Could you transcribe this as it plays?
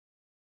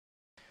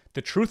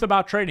The truth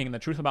about trading and the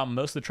truth about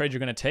most of the trades you're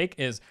going to take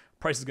is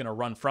price is going to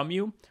run from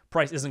you.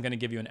 Price isn't going to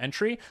give you an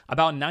entry.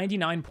 About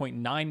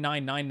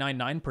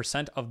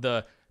 99.99999% of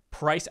the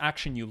price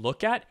action you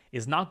look at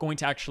is not going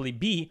to actually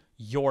be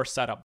your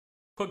setup.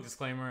 Quick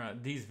disclaimer,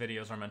 these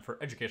videos are meant for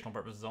educational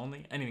purposes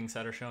only. Anything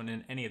said or shown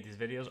in any of these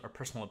videos are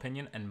personal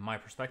opinion and my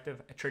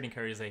perspective. Trading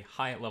carries a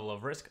high level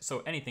of risk,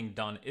 so anything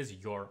done is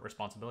your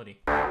responsibility.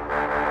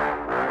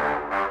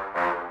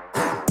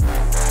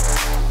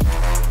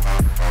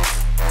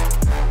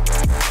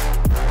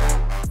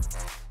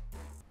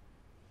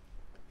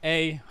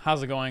 Hey,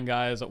 how's it going,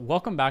 guys?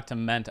 Welcome back to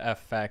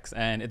mentfx,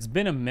 and it's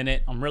been a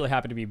minute. I'm really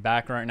happy to be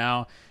back right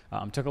now.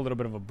 Took a little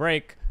bit of a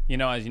break.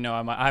 As you know,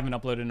 I haven't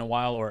uploaded in a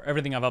while, or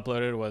everything I've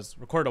uploaded was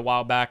recorded a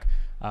while back.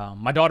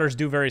 My daughter's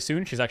due very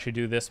soon. She's actually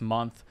due this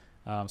month.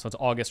 So it's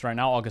August right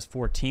now, August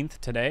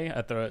 14th today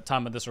at the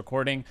time of this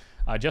recording.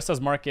 Just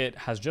as market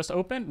has just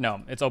opened.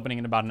 No, it's opening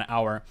in about an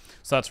hour.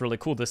 So that's really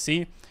cool to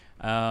see.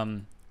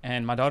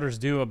 And my daughter's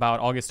due about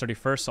August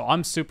 31st. So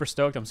I'm super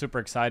stoked. I'm super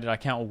excited. I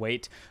can't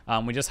wait.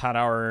 We just had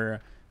our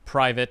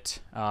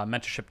private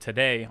mentorship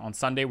today on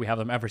Sunday. We have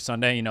them every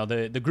Sunday.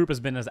 The group has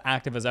been as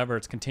active as ever.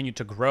 It's continued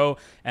to grow,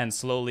 and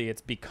slowly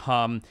it's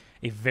become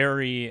a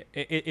very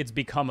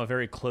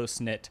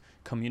close-knit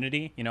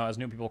community. As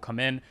new people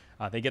come in,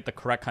 they get the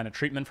correct kind of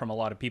treatment from a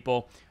lot of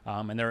people,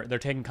 and they're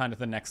taking kind of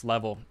the next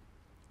level.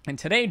 And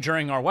today,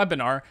 during our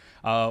webinar,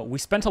 we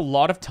spent a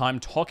lot of time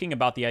talking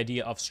about the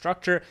idea of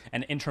structure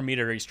and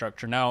intermediary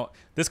structure. Now,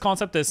 this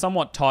concept is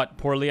somewhat taught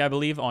poorly, I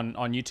believe, on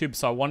YouTube,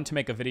 so I wanted to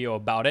make a video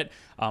about it,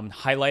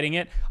 highlighting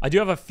it. I do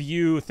have a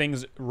few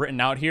things written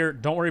out here.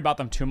 Don't worry about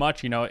them too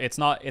much. It's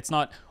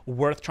not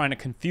worth trying to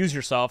confuse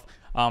yourself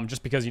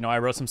just because, I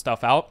wrote some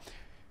stuff out.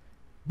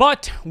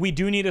 But we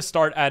do need to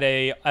start at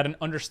an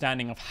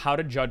understanding of how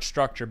to judge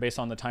structure based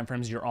on the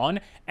timeframes you're on.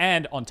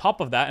 And on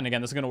top of that, and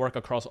again, this is going to work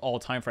across all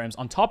timeframes,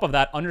 on top of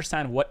that,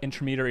 understand what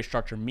intermediary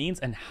structure means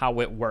and how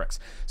it works.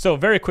 So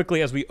very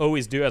quickly, as we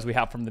always do, as we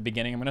have from the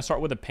beginning, I'm going to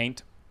start with a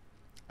paint.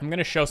 I'm going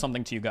to show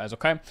something to you guys,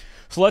 okay?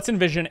 So let's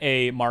envision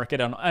a market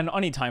on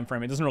any time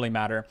frame. It doesn't really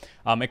matter.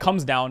 It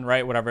comes down,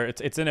 right? Whatever.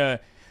 It's in a...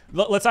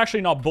 Let's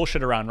actually not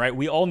bullshit around, right?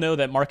 We all know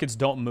that markets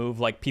don't move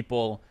like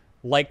people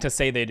like to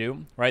say they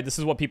do, right? This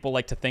is what people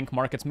like to think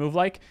markets move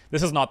like.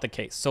 This is not the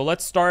case. So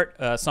let's start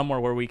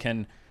somewhere where we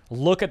can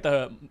look at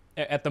the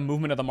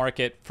movement of the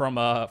market from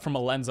a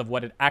lens of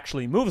what it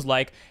actually moves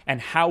like,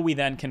 and how we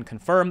then can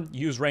confirm,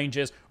 use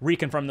ranges,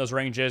 reconfirm those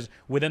ranges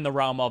within the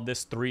realm of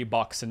this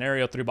three-box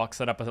scenario, three-box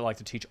setup, as I like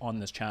to teach on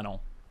this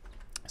channel.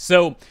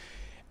 So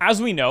as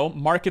we know,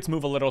 markets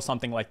move a little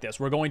something like this.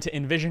 We're going to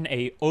envision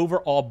a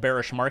overall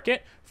bearish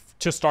market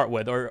to start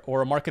with,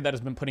 or a market that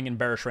has been putting in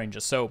bearish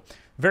ranges. So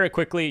very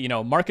quickly,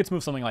 markets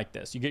move something like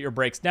this. You get your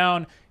breaks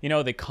down,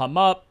 they come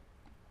up,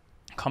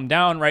 come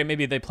down, right?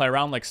 Maybe they play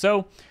around like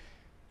so.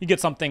 You get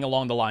something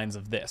along the lines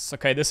of this.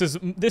 Okay, this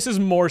is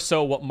more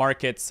so what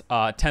markets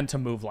tend to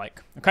move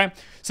like. Okay,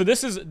 so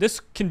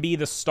this can be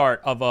the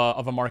start of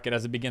a market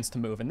as it begins to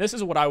move, and this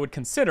is what I would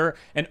consider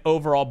an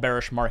overall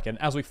bearish market.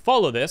 And as we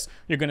follow this,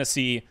 you're going to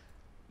see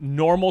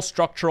normal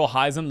structural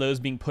highs and lows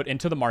being put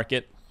into the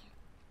market.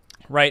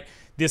 Right,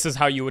 this is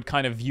how you would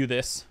kind of view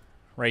this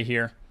right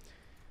here.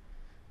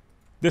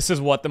 This is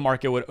what the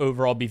market would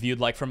overall be viewed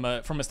like from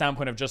a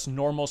standpoint of just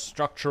normal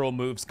structural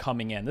moves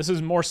coming in. This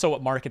is more so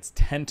what markets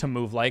tend to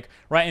move like,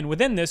 right? And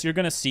within this, you're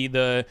going to see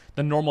the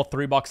normal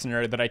three-box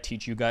scenario that I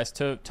teach you guys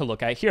to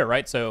look at here,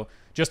 right? So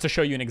just to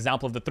show you an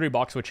example of the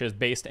three-box, which is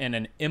based in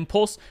an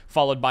impulse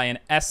followed by an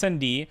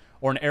S&D,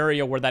 or an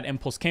area where that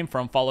impulse came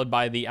from, followed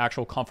by the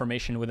actual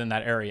confirmation within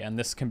that area. And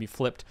this can be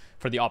flipped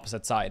for the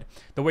opposite side.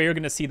 The way you're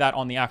going to see that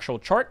on the actual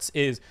charts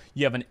is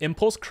you have an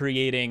impulse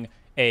creating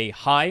a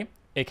high,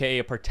 aka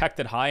a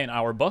protected high in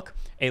our book,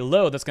 a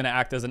low that's going to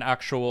act as an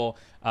actual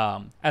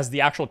as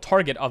the actual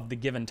target of the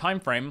given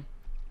time frame.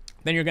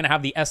 Then you're going to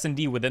have the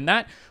S&D within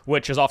that,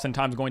 which is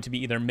oftentimes going to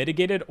be either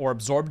mitigated or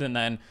absorbed and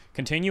then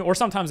continue, or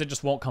sometimes it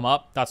just won't come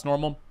up. That's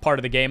normal, part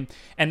of the game.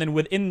 And then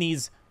within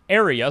these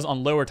areas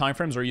on lower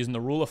timeframes, or using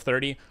the rule of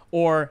 30,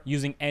 or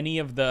using any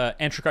of the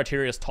entry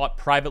criteria taught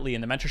privately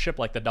in the mentorship,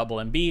 like the double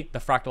MB, the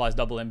fractalized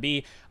double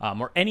MB,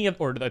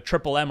 or the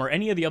triple M, or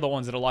any of the other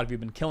ones that a lot of you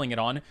have been killing it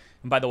on.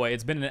 And by the way,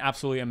 it's been an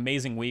absolutely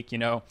amazing week.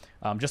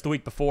 Just the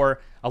week before,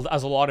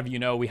 as a lot of you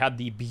know, we had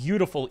the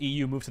beautiful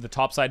EU move to the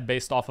top side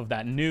based off of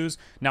that news.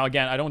 Now,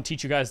 again, I don't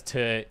teach you guys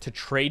to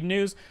trade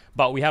news,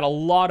 but we had a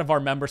lot of our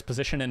members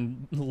position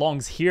in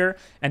longs here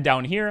and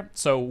down here.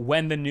 So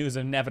when the news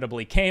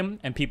inevitably came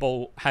and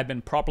people had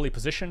been properly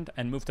positioned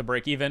and moved to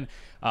break even,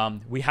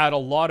 we had a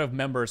lot of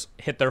members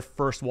hit their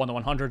first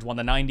 1-to-100s,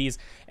 1-to-90s.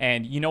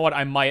 And you know what?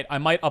 I might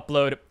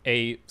upload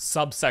a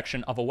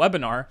subsection of a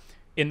webinar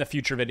in the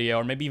future video,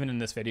 or maybe even in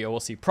this video.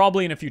 We'll see.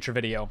 Probably in a future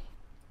video.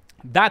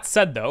 That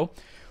said, though,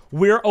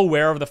 we're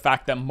aware of the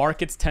fact that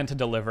markets tend to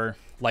deliver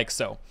like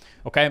so.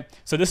 Okay,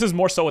 so this is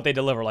more so what they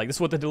deliver like. This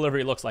is what the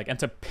delivery looks like. And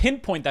to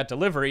pinpoint that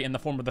delivery in the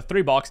form of the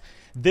 3 box,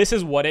 this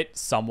is what it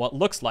somewhat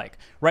looks like,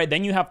 right?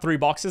 Then you have 3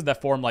 boxes that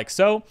form like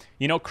so,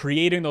 you know,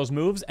 creating those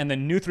moves, and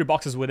then new 3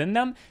 boxes within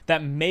them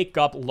that make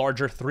up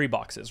larger 3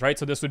 boxes, right?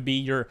 So this would be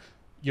your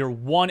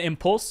one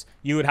impulse.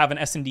 You would have an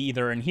S&D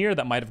either in here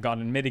that might have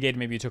gotten mitigated.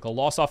 Maybe you took a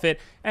loss off it,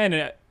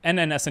 and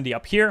an S&D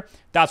up here.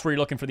 That's where you're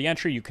looking for the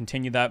entry. You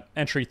continue that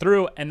entry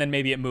through, and then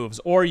maybe it moves,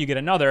 or you get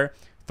another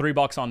 3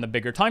 box on the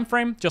bigger time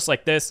frame, just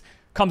like this,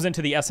 comes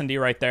into the S&D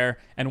right there,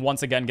 and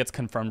once again gets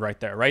confirmed right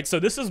there, right? So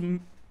this is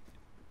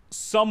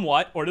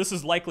somewhat, or this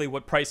is likely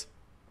what price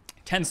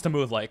tends to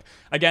move like.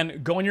 Again,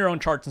 go in your own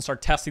charts and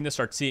start testing this,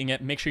 start seeing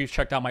it. Make sure you've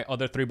checked out my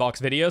other 3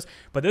 box videos,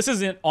 but this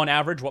isn't on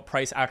average what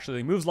price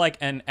actually moves like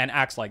and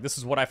acts like. This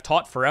is what I've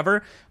taught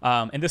forever,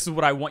 and this is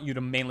what I want you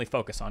to mainly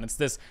focus on. It's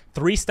this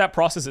 3-step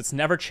process. It's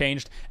never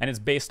changed, and it's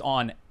based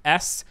on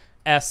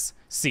SSC.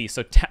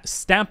 So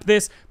stamp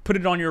this, put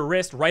it on your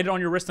wrist, write it on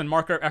your wrist and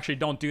marker. Actually,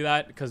 don't do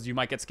that because you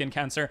might get skin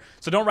cancer.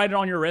 So don't write it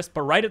on your wrist,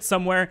 but write it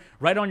somewhere,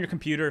 write it on your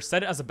computer,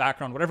 set it as a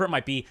background, whatever it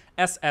might be.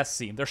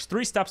 SSC. There's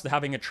 3 steps to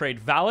having a trade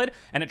valid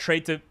and a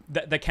trade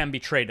that can be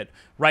traded,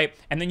 right?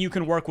 And then you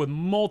can work with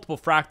multiple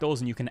fractals,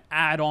 and you can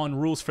add on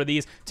rules for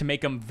these to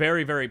make them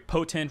very, very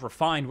potent,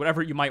 refined,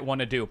 whatever you might want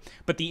to do.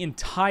 But the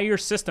entire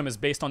system is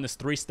based on this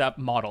 3-step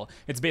model.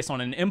 It's based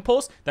on an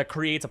impulse that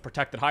creates a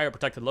protected high or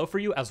protected low for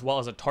you, as well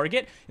as a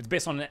target. It's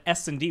based on an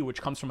S&D, which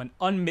comes from an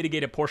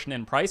unmitigated portion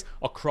in price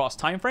across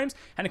timeframes,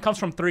 and it comes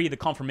from 3, the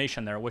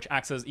confirmation there, which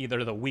acts as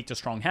either the weak to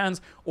strong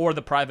hands or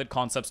the private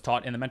concepts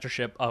taught in the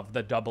mentorship of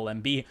the double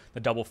MB, the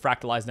double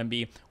fractalized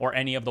MB, or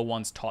any of the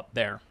ones taught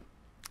there.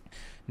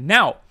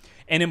 Now,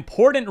 an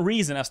important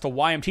reason as to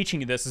why I'm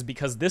teaching you this is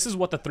because this is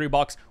what the 3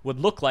 box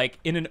would look like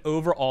in an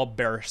overall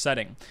bearish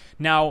setting.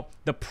 Now,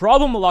 the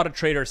problem a lot of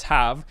traders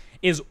have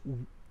is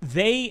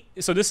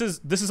so this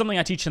is something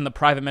I teach in the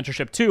private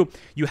mentorship too.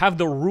 You have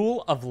the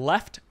rule of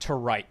left to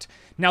right.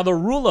 Now, the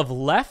rule of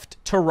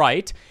left to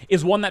right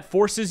is one that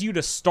forces you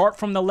to start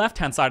from the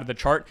left-hand side of the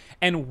chart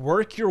and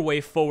work your way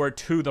forward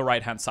to the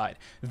right-hand side,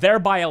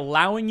 thereby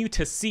allowing you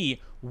to see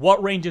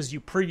what ranges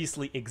you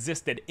previously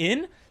existed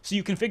in, so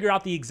you can figure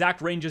out the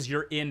exact ranges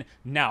you're in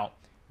now.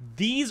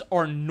 These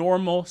are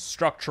normal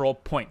structural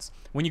points.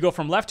 When you go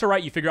from left to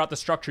right, you figure out the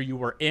structure you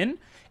were in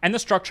and the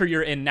structure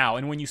you're in now.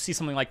 And when you see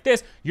something like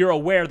this, you're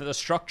aware that the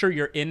structure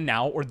you're in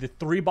now, or the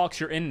 3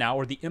 box you're in now,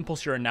 or the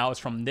impulse you're in now, is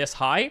from this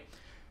high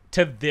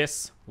to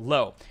this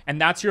low.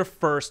 And that's your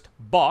first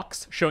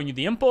box showing you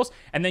the impulse.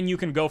 And then you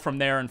can go from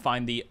there and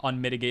find the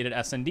unmitigated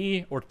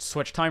S&D, or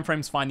switch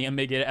timeframes, find the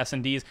unmitigated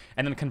S&Ds,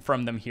 and then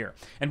confirm them here.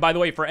 And by the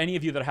way, for any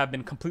of you that have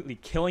been completely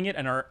killing it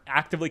and are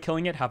actively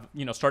killing it, have,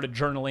 you know, started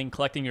journaling,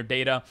 collecting your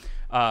data,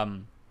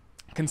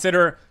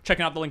 consider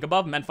checking out the link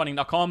above,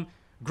 mentfunding.com.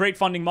 Great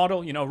funding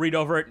model, you know, read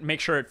over it, make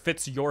sure it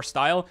fits your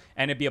style,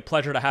 and it'd be a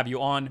pleasure to have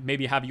you on,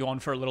 maybe have you on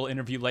for a little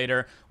interview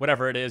later,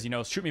 whatever it is. You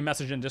know, shoot me a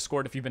message in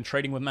Discord if you've been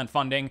trading with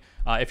mentfunding,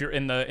 if you're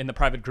in the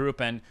private group,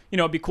 and, you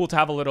know, it'd be cool to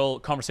have a little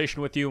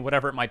conversation with you,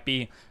 whatever it might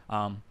be.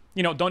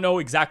 You know, don't know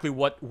exactly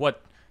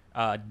what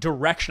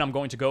direction I'm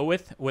going to go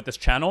with this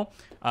channel,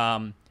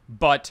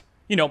 but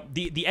you know,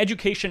 the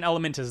education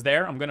element is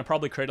there. I'm going to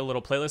probably create a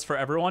little playlist for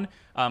everyone,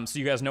 so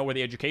you guys know where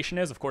the education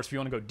is. Of course, if you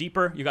want to go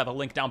deeper, you got the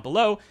link down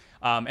below.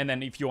 And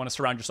then if you want to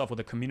surround yourself with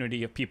a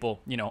community of people,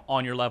 you know,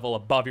 on your level,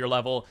 above your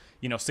level,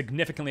 you know,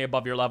 significantly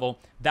above your level,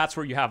 that's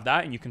where you have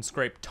that. And you can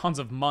scrape tons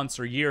of months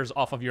or years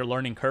off of your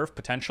learning curve,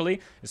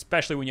 potentially,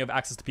 especially when you have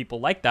access to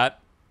people like that.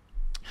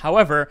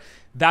 However,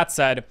 that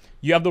said,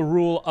 you have the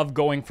rule of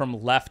going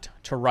from left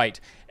to right.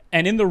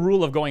 And in the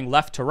rule of going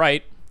left to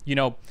right, you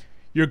know,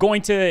 you're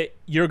going to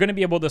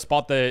be able to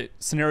spot the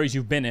scenarios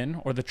you've been in,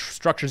 or the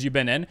structures you've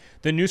been in,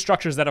 the new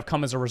structures that have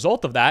come as a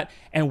result of that.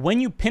 And when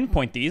you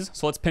pinpoint these,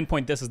 so let's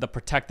pinpoint this as the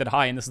protected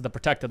high and this is the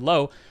protected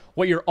low,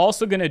 what you're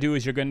also going to do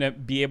is you're going to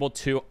be able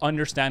to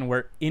understand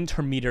where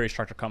intermediary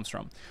structure comes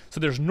from. So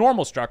there's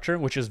normal structure,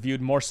 which is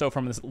viewed more so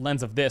from this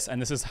lens of this, and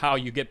this is how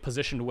you get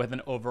positioned with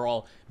an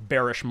overall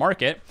bearish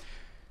market.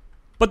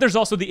 But there's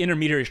also the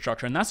intermediary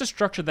structure, and that's a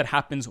structure that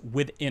happens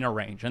within a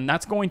range, and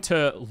that's going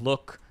to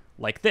look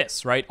like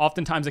this, right?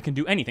 Oftentimes it can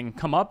do anything,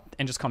 come up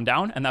and just come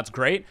down, and that's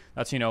great.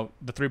 That's, you know,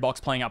 the 3 box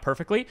playing out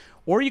perfectly.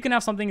 Or you can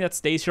have something that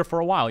stays here for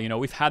a while. You know,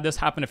 we've had this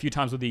happen a few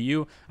times with the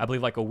EU, I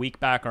believe like a week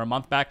back or a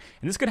month back,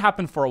 and this could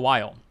happen for a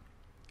while.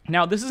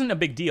 Now, this isn't a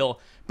big deal,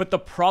 but the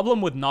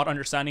problem with not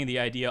understanding the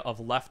idea of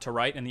left to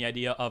right and the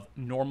idea of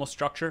normal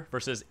structure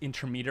versus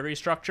intermediary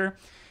structure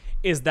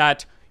is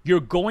that you're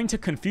going to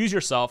confuse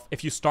yourself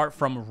if you start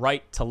from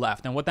right to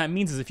left. And what that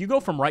means is if you go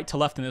from right to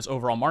left in this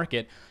overall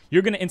market,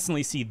 you're going to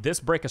instantly see this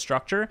break a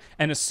structure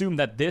and assume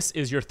that this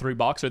is your 3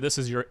 box or this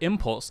is your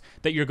impulse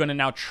that you're going to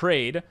now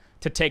trade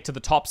to take to the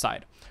top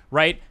side,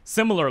 right?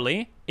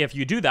 Similarly, if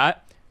you do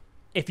that,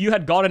 if you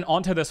had gotten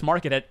onto this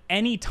market at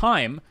any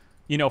time,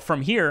 you know,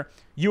 from here,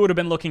 you would have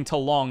been looking to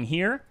long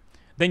here,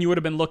 then you would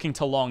have been looking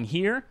to long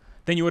here,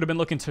 then you would have been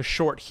looking to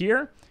short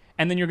here,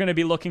 and then you're going to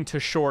be looking to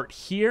short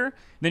here,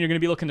 then you're going to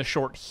be looking to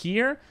short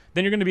here,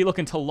 then you're going to be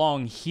looking to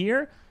long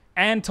here,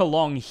 and to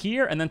long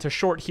here, and then to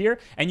short here.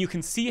 And you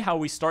can see how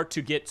we start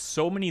to get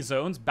so many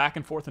zones back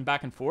and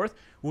forth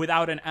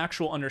without an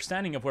actual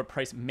understanding of where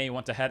price may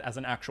want to head as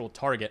an actual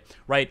target,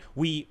 right?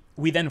 We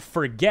then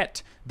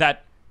forget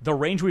that the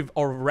range we've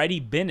already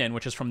been in,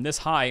 which is from this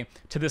high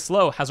to this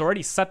low, has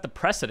already set the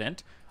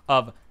precedent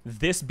of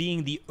this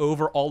being the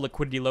overall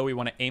liquidity low we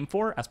want to aim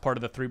for as part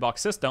of the 3-box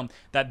system,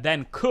 that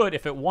then could,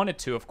 if it wanted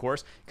to, of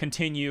course,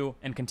 continue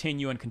and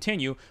continue and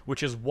continue,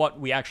 which is what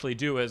we actually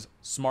do as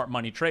smart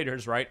money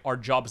traders, right? Our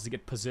job is to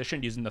get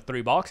positioned using the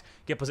 3-box,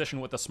 get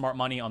positioned with the smart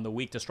money on the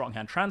weak to strong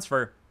hand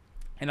transfer,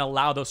 and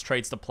allow those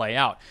trades to play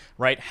out,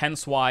 right?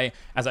 Hence why,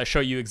 as I show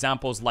you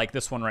examples like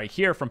this one right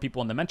here from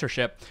people in the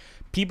mentorship,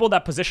 people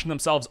that position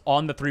themselves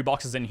on the 3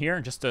 boxes in here,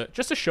 and just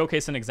to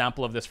showcase an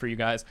example of this for you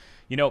guys,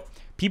 you know,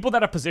 people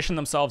that have positioned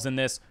themselves in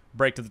this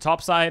break to the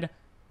top side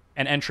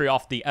and entry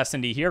off the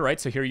S&D here,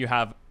 right? So here you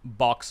have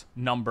box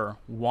number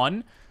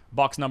 1,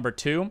 box number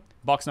 2,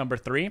 box number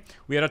 3.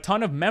 We had a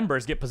ton of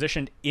members get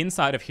positioned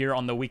inside of here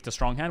on the weak to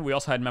strong hand. We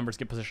also had members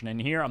get positioned in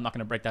here. I'm not going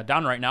to break that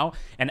down right now.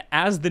 And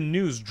as the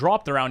news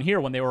dropped around here,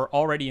 when they were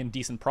already in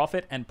decent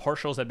profit and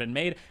partials had been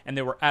made and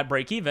they were at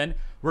break even,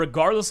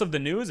 regardless of the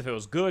news, if it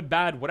was good,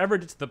 bad, whatever it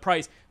did to the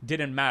price,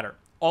 didn't matter.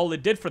 All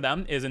it did for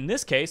them is, in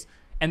this case,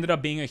 ended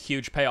up being a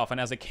huge payoff. And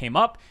as it came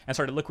up and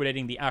started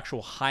liquidating the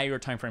actual higher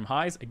time frame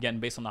highs, again,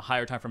 based on the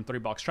higher time frame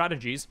 3-box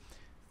strategies,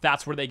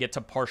 that's where they get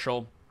to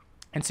partial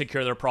and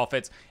secure their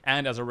profits.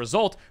 And as a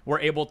result, we're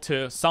able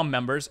to, some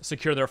members,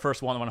 secure their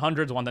first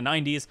 1/100s,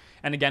 1/90s.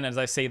 And again, as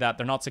I say that,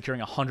 they're not securing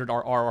 100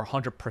 RR or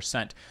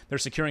 100%. They're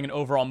securing an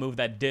overall move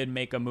that did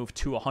make a move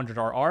to 100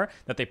 RR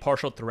that they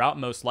partialed throughout,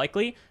 most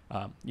likely,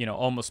 you know,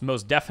 almost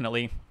most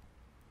definitely.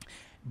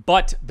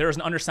 But there's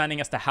an understanding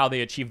as to how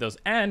they achieve those.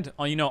 And,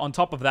 you know, on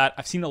top of that,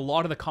 I've seen a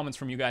lot of the comments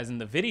from you guys in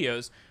the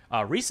videos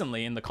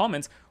recently in the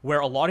comments where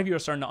a lot of you are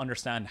starting to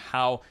understand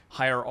how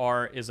higher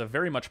R is a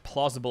very much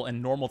plausible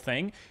and normal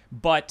thing.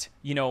 But,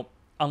 you know,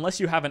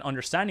 unless you have an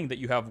understanding that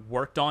you have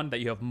worked on,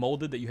 that you have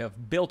molded, that you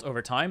have built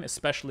over time,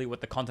 especially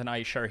with the content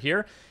I share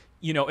here,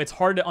 you know, it's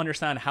hard to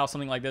understand how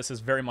something like this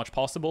is very much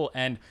possible.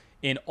 And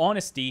in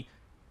honesty,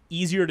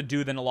 easier to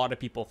do than a lot of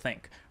people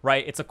think,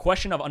 right? It's a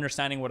question of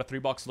understanding what a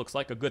 3-box looks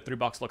like, a good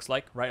 3-box looks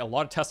like, right? A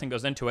lot of testing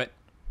goes into it.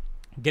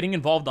 Getting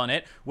involved on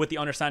it with the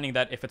understanding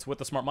that if it's with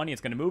the smart money, it's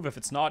going to move. If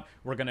it's not,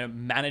 we're going to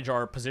manage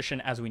our position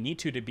as we need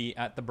to be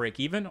at the break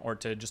even, or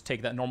to just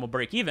take that normal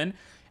break even.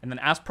 And then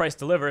as price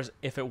delivers,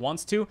 if it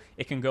wants to,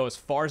 it can go as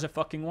far as it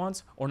fucking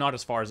wants or not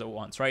as far as it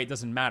wants, right? It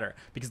doesn't matter,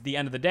 because at the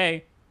end of the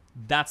day,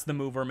 that's the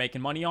move we're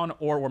making money on,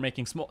 or we're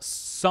making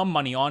some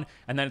money on,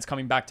 and then it's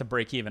coming back to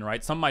break even,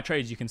 right? Some of my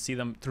trades, you can see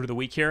them through the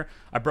week here.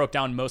 I broke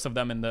down most of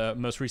them in the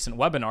most recent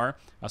webinar.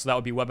 So that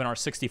would be webinar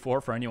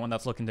 64 for anyone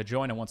that's looking to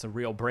join and wants a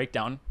real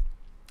breakdown.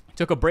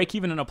 Took a break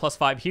even and a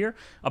 +5 here,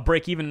 a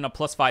break even and a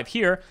 +5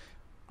 here,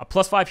 a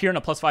 +5 here and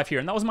a +5 here.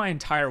 And that was my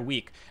entire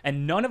week.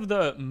 And none of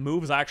the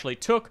moves I actually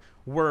took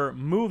were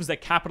moves that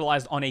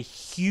capitalized on a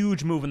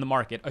huge move in the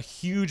market, a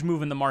huge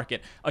move in the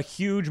market, a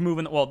huge move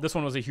in the, well, this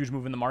one was a huge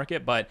move in the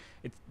market, but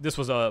this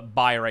was a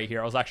buy right here.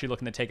 I was actually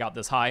looking to take out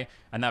this high,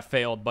 and that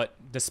failed. But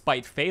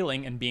despite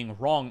failing and being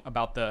wrong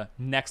about the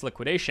next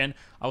liquidation,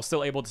 I was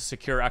still able to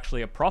secure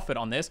actually a profit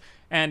on this,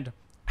 and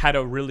had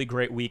a really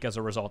great week as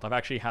a result. I've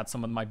actually had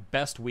some of my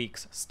best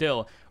weeks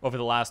still over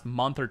the last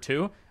month or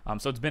two.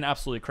 So it's been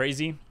absolutely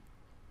crazy.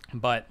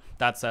 But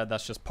that's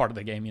just part of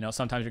the game. You know,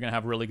 sometimes you're going to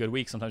have really good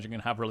weeks. Sometimes you're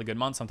going to have really good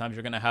months. Sometimes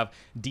you're going to have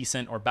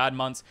decent or bad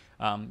months.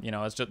 You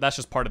know, that's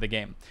just part of the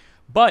game.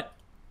 But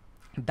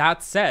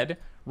that said,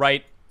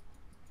 right,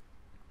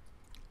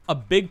 a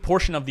big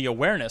portion of the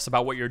awareness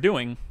about what you're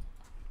doing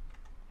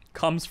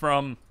comes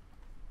from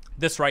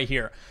this right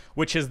here,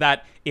 which is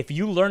that if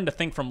you learn to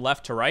think from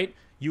left to right,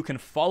 you can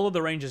follow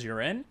the ranges you're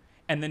in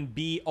and then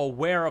be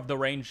aware of the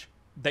range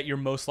that you're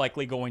most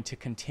likely going to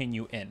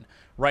continue in,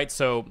 right?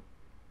 So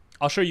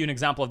I'll show you an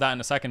example of that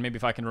in a second, maybe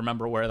if I can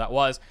remember where that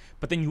was.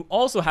 But then you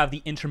also have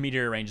the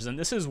intermediary ranges, and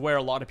this is where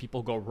a lot of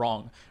people go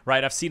wrong,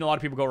 right? I've seen a lot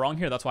of people go wrong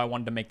here. That's why I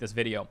wanted to make this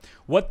video.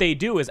 What they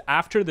do is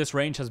after this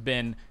range has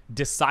been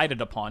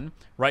decided upon,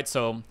 right?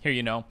 So here,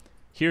 you know,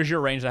 here's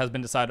your range that has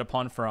been decided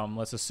upon from,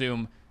 let's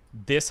assume,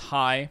 this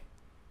high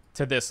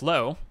to this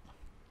low.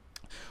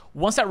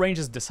 Once that range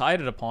is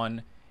decided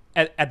upon,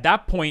 at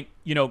that point,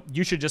 you know,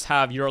 you should just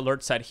have your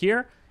alert set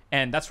here.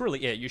 And that's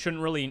really it. You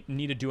shouldn't really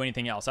need to do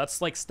anything else. That's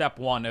like step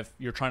one if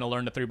you're trying to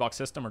learn the 3-box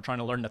system or trying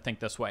to learn to think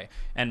this way.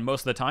 And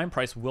most of the time,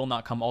 price will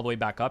not come all the way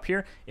back up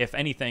here. If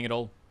anything,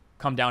 it'll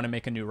come down and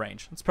make a new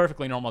range. It's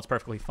perfectly normal. It's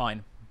perfectly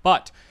fine.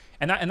 But,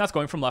 and that's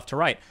going from left to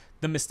right.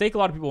 The mistake a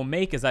lot of people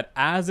make is that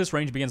as this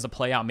range begins to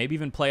play out, maybe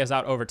even play us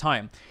out over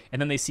time,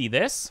 and then they see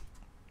this,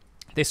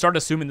 they start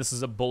assuming this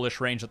is a bullish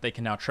range that they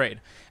can now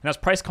trade. And as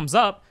price comes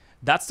up,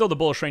 that's still the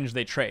bullish range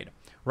they trade,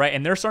 right?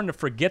 And they're starting to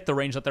forget the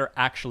range that they're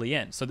actually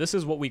in. So this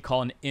is what we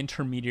call an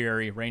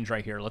intermediary range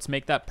right here. Let's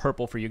make that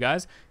purple for you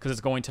guys because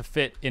it's going to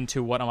fit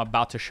into what I'm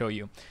about to show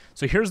you.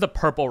 So here's the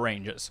purple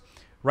ranges,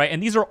 right?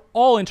 And these are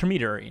all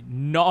intermediary,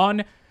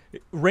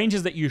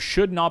 ranges that you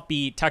should not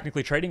be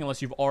technically trading unless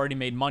you've already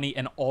made money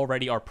and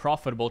already are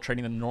profitable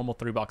trading the normal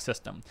 3-box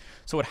system.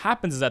 So what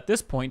happens is at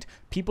this point,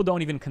 people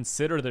don't even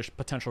consider there's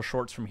potential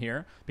shorts from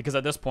here, because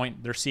at this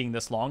point they're seeing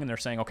this long and they're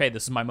saying, okay,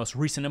 this is my most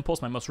recent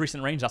impulse, my most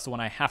recent range, that's the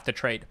one I have to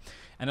trade.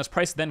 And as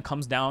price then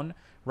comes down,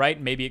 right,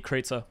 maybe it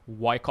creates a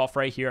Wyckoff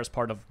right here as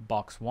part of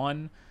box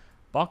 1,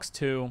 box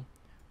 2,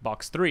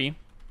 box 3,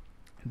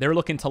 they're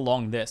looking to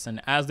long this,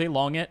 and as they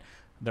long it,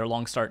 their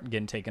longs start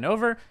getting taken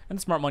over, and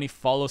smart money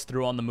follows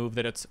through on the move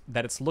that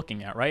it's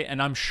looking at, right?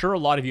 And I'm sure a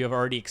lot of you have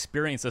already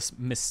experienced this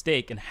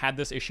mistake and had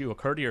this issue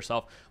occur to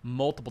yourself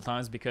multiple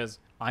times, because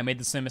I made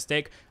the same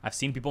mistake. I've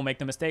seen people make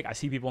the mistake. I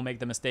see people make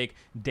the mistake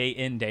day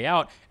in, day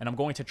out, and I'm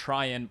going to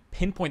try and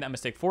pinpoint that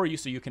mistake for you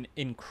so you can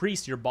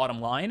increase your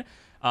bottom line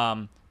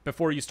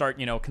before you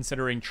start,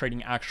 considering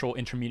trading actual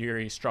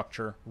intermediary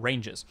structure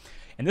ranges.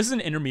 And this is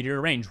an intermediary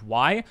range.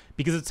 Why?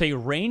 Because it's a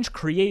range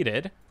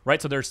created, right?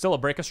 So there's still a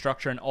break of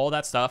structure and all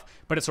that stuff,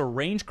 but it's a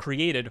range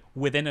created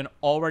within an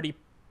already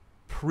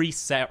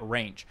preset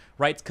range,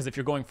 right? Because if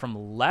you're going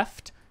from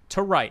left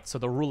to right, so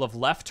the rule of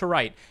left to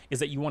right is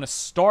that you want to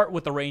start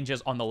with the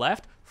ranges on the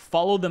left,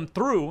 follow them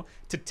through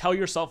to tell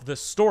yourself the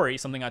story,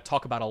 something I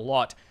talk about a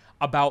lot,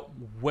 about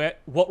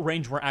what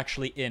range we're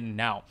actually in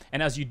now.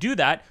 And as you do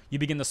that, you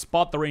begin to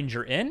spot the range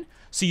you're in,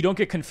 so you don't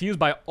get confused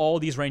by all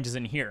these ranges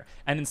in here.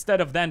 And instead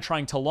of then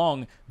trying to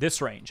long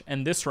this range,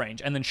 and then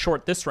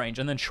short this range,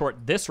 and then short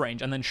this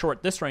range, and then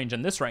short this range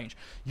and this range,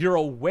 you're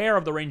aware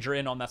of the range you're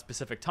in on that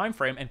specific time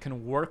frame and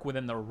can work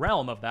within the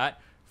realm of that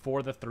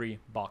for the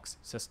 3-box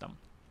system.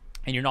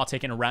 And you're not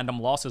taking random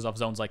losses of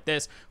zones like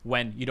this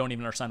when you don't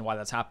even understand why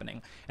that's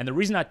happening. And the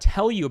reason I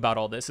tell you about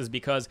all this is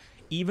because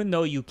even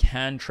though you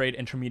can trade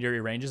intermediary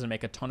ranges and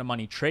make a ton of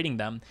money trading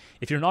them,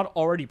 if you're not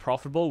already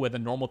profitable with a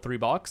normal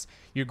 3-box,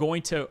 you're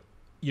going to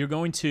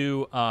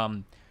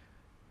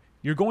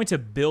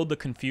build the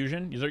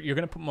confusion. You're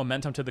going to put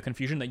momentum to the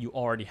confusion that you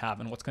already have.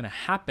 And what's going to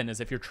happen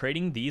is if you're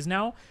trading these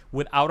now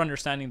without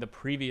understanding the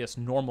previous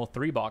normal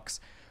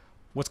 3-box,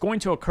 what's going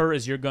to occur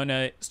is you're going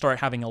to start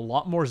having a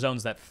lot more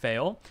zones that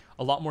fail,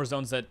 a lot more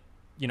zones that,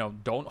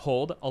 don't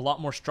hold, a lot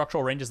more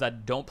structural ranges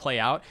that don't play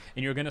out,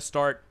 and you're going to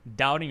start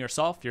doubting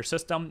yourself, your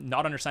system,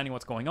 not understanding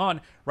what's going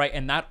on, right?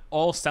 And that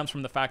all stems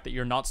from the fact that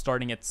you're not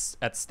starting at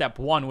step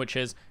 1, which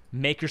is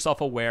make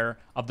yourself aware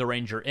of the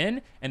range you're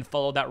in and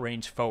follow that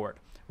range forward,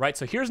 right?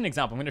 So here's an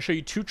example. I'm going to show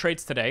you 2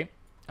 trades today,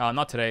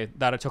 not today,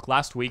 that I took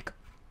last week,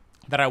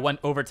 that I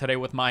went over today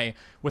with my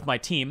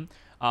team.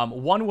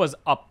 One was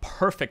a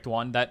perfect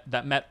one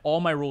that met all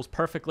my rules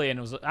perfectly, and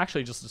it was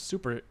actually just a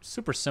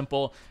super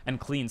simple and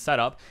clean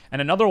setup.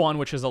 And another one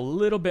which is a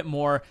little bit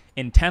more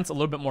intense, a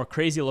little bit more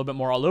crazy, a little bit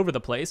more all over the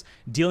place,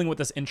 dealing with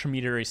this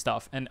intermediary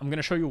stuff. And I'm going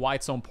to show you why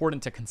it's so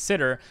important to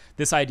consider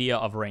this idea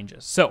of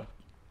ranges. So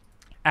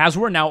as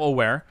we're now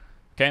aware,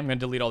 okay, I'm going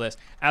to delete all this.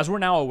 As we're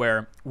now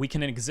aware, we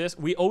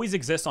always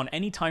exist on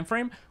any time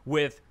frame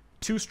with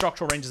 2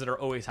 structural ranges that are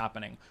always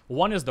happening.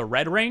 One is the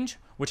red range,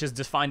 which is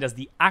defined as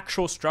the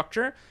actual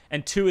structure,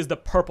 and 2 is the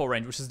purple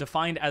range, which is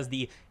defined as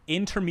the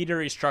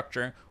intermediary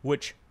structure,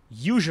 which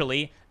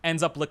usually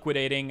ends up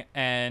liquidating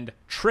and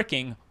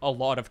tricking a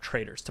lot of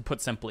traders, to put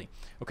simply.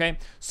 Okay,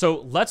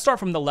 so let's start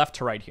from the left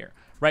to right here,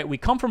 right? We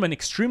come from an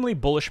extremely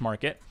bullish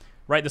market,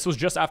 right? This was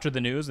just after the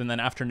news, and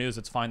then after news,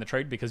 it's fine to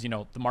trade because,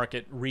 the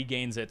market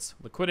regains its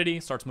liquidity,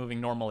 starts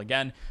moving normal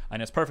again,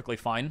 and it's perfectly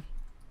fine,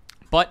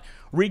 but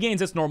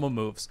regains its normal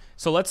moves.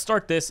 So let's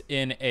start this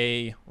in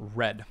a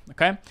red,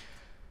 okay?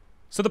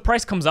 So the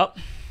price comes up,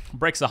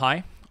 breaks a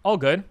high, all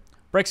good,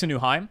 breaks a new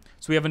high.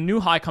 So we have a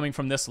new high coming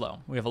from this low.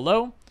 We have a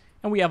low,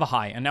 and we have a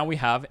high, and now we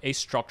have a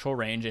structural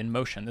range in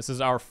motion. This is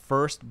our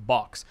first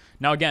box.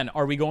 Now again,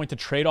 are we going to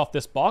trade off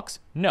this box?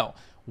 No.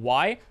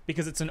 Why?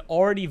 Because it's an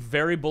already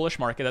very bullish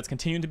market that's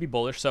continuing to be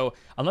bullish. So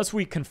unless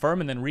we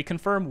confirm and then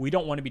reconfirm, we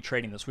don't want to be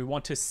trading this. We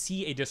want to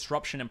see a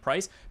disruption in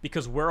price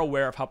because we're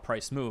aware of how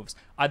price moves.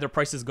 Either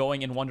price is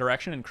going in one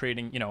direction and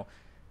creating,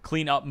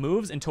 clean up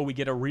moves until we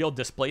get a real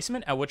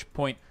displacement, at which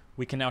point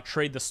we can now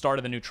trade the start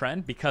of the new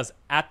trend, because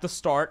at the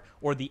start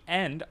or the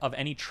end of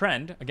any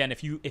trend, again,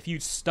 if you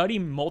study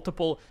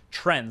multiple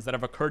trends that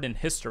have occurred in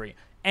history,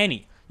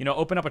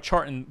 open up a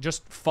chart and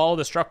just follow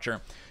the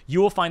structure,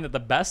 you will find that the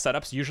best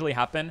setups usually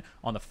happen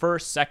on the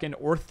first, second,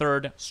 or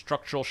third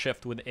structural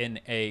shift within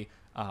a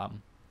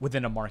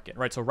market,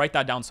 right? So write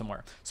that down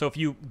somewhere. So if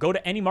you go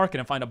to any market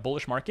and find a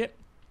bullish market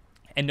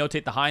and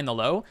notate the high and the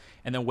low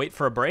and then wait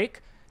for a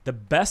break, the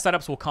best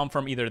setups will come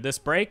from either this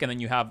break and then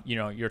you have,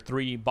 your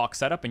 3-box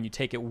setup and you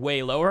take it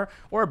way lower,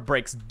 or it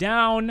breaks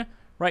down,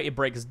 right? It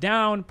breaks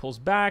down, pulls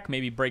back,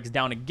 maybe breaks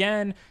down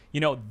again,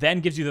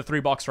 then gives you the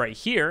 3-box right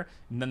here.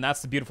 And then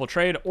that's the beautiful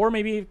trade. Or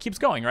maybe it keeps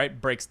going,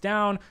 right? Breaks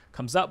down,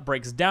 comes up,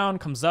 breaks down,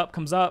 comes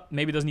up,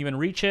 maybe doesn't even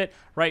reach it,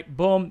 right?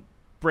 Boom,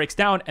 breaks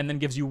down, and then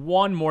gives you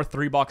one more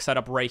 3-box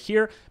setup right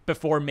here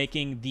before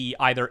making the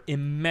either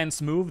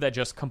immense move that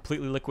just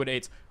completely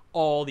liquidates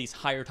all these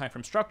higher time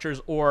frame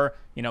structures, or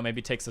maybe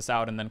takes this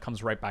out and then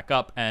comes right back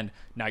up, and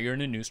now you're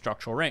in a new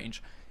structural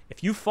range.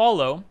 If you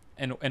follow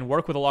and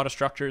work with a lot of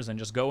structures and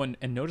just go and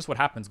notice what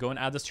happens. Go and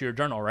add this to your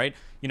journal, right?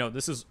 You know,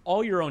 this is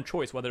all your own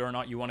choice, whether or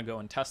not you want to go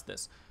and test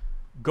this.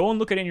 Go and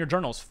look at it in your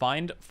journals.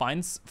 Find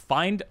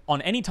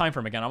on any time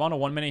frame. Again, I'm on a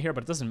 1 minute here,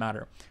 but it doesn't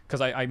matter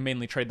because I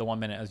mainly trade the 1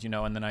 minute, as you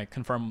know, and then I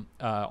confirm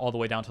all the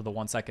way down to the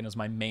 1 second as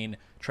my main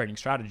trading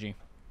strategy.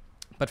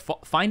 But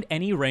find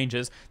any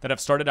ranges that have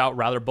started out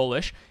rather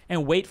bullish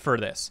and wait for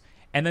this.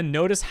 And then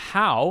notice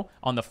how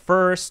on the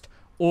first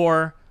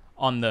or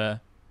on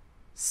the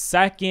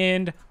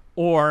second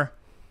or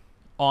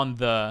on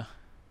the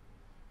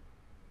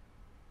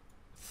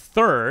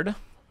third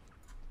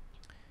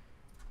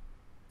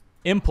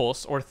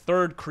impulse or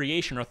third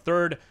creation or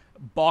third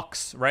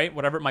box, right?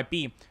 Whatever it might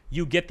be,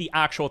 you get the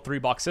actual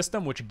 3-box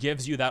system, which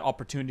gives you that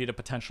opportunity to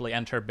potentially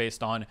enter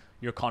based on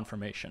your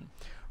confirmation,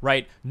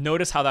 right?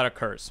 Notice how that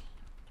occurs.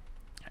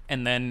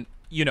 And then,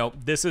 you know,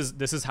 this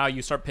is how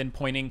you start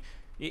pinpointing,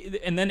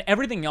 and then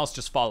everything else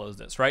just follows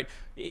this, right?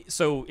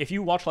 So if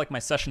you watch like my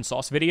session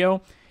sauce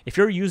video, if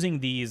you're using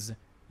these,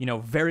 you know,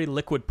 very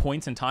liquid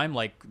points in time,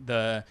 like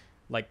the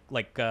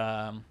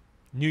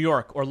New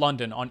York or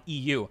London on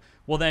EU,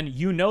 well then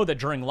you know that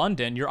during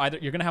London you're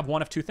going to have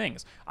one of two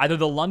things. Either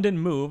the London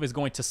move is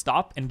going to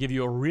stop and give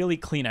you a really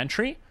clean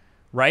entry,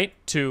 right,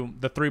 to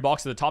the 3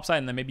 box at the top side,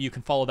 and then maybe you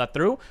can follow that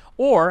through,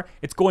 or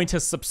it's going to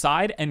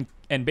subside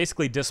and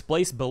basically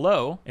displace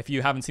below. If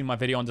you haven't seen my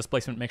video on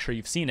displacement, make sure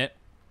you've seen it.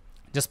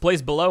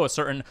 Displays below a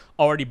certain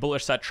already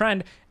bullish set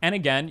trend, and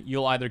again,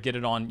 you'll either get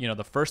it on, you know,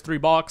 the first 3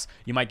 box,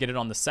 you might get it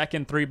on the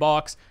second 3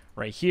 box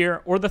right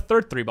here, or the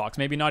third 3 box,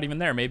 maybe not even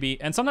there,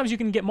 maybe, and sometimes you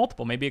can get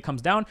multiple. Maybe it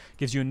comes down,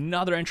 gives you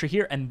another entry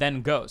here, and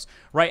then goes,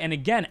 right? And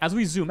again, as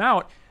we zoom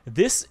out,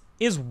 this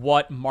is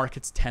what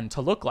markets tend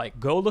to look like.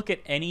 Go look at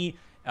any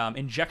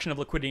injection of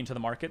liquidity into the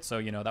market. So,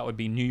 you know, that would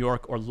be New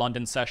York or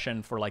London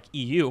session for like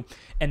EU,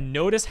 and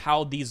notice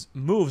how these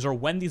moves, or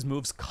when these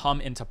moves come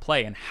into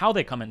play and how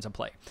they come into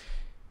play.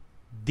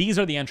 These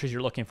are the entries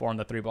you're looking for on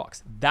the 3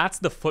 box. That's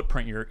the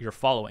footprint you're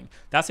following.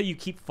 That's how you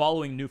keep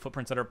following new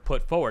footprints that are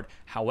put forward.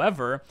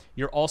 However,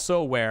 you're also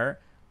aware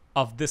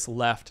of this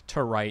left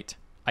to right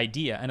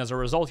idea. And as a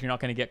result, you're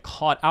not going to get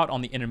caught out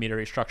on the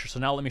intermediary structure.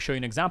 So now let me show you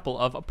an example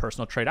of a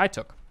personal trade I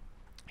took.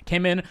 I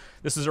came in,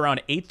 this is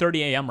around 8:30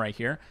 a.m. right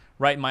here,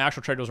 right? My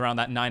actual trade was around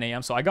that 9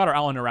 a.m. So I got our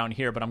Allen around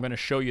here, but I'm going to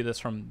show you this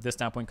from this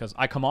standpoint because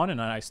I come on and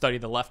I study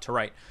the left to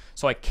right.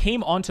 So I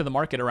came onto the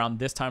market around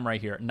this time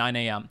right here, 9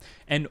 a.m.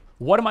 And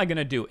what am I going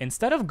to do?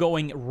 Instead of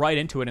going right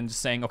into it and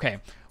just saying, okay,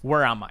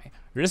 where am I?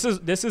 This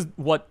is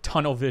what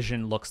tunnel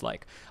vision looks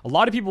like. A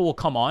lot of people will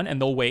come on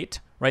and they'll wait,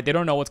 right? They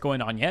don't know what's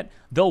going on yet.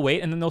 They'll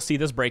wait and then they'll see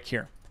this break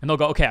here. And they'll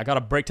go, okay, I got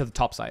to break to the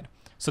top side.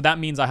 So that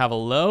means I have a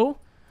low,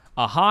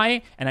 a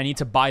high, and I need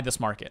to buy this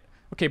market.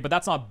 Okay, but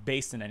that's not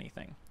based in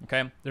anything,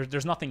 okay?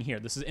 There's nothing here.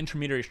 This is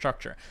intermediary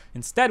structure.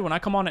 Instead, when I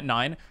come on at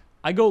 9,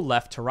 I go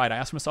left to right. I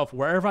ask myself,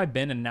 where have I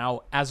been? And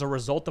now, as a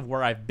result of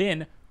where I've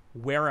been,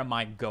 where am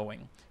I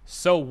going?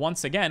 So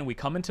once again, we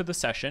come into the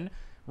session,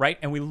 right?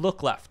 And we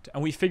look left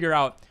and we figure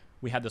out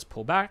we had this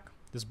pullback,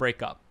 this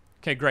breakup.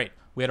 Okay, great.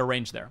 We had a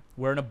range there.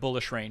 We're in a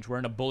bullish range. We're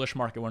in a bullish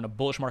market. We're in a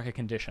bullish market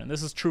condition.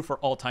 This is true for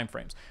all time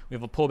frames. We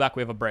have a pullback.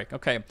 We have a break.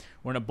 Okay,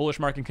 we're in a bullish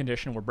market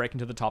condition. We're breaking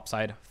to the top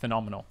side.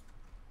 Phenomenal.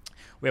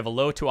 We have a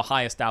low to a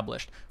high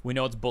established. We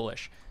know it's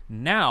bullish.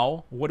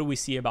 Now, what do we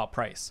see about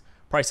price?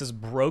 Price has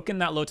broken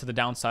that low to the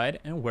downside,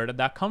 and where did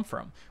that come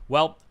from?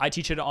 Well, I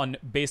teach it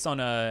based on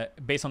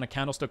a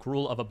candlestick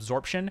rule of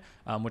absorption,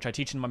 which I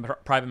teach in my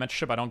private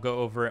mentorship. I don't go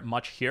over it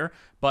much here,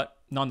 but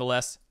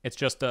nonetheless, it's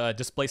just a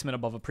displacement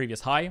above a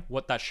previous high.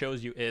 What that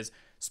shows you is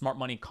smart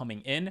money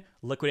coming in,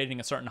 liquidating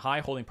a certain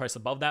high, holding price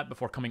above that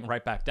before coming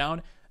right back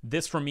down.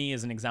 This for me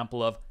is an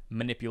example of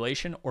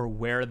manipulation, or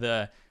where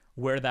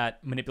that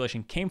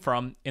manipulation came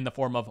from in the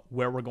form of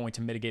where we're going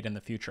to mitigate in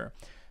the future.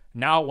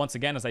 Now, once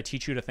again, as I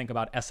teach you to think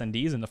about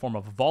S&Ds in the form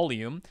of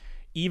volume,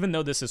 even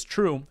though this is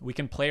true, we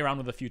can play around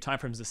with a few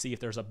timeframes to see if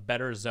there's a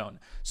better zone.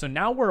 So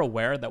now we're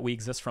aware that we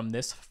exist from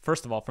this,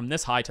 first of all, from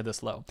this high to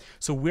this low.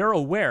 So we're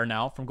aware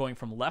now from going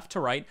from left to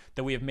right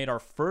that we have made our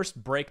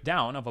first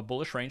breakdown of a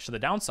bullish range to the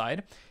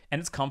downside, and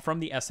it's come from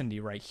the S&D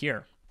right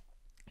here.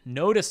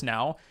 Notice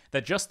now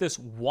that just this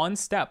one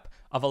step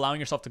of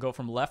allowing yourself to go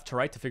from left to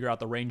right to figure out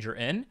the range you're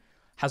in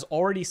has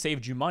already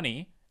saved you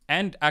money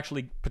and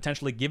actually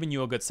potentially given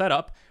you a good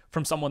setup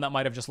from someone that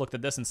might have just looked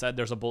at this and said,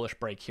 there's a bullish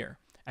break here,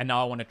 and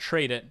now I want to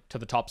trade it to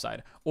the top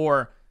side.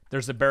 Or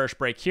there's a bearish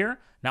break here,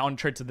 now I want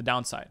to trade to the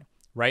downside,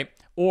 right?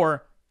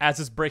 Or as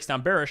this breaks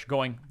down bearish,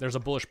 going, there's a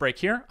bullish break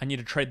here, I need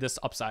to trade this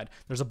upside.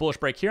 There's a bullish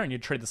break here, I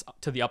need to trade this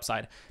to the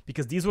upside,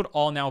 because these would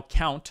all now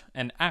count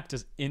and act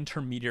as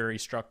intermediary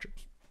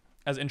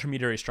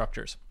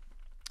structures.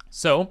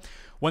 So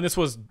when this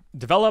was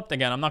developed,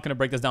 again, I'm not going to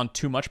break this down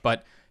too much,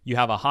 but you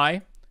have a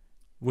high,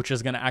 which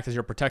is going to act as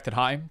your protected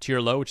high, to your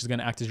low, which is going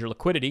to act as your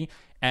liquidity,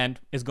 and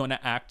is going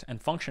to act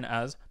and function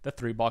as the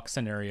 3-box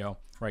scenario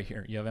right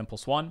here. You have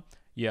impulse 1,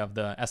 you have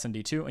the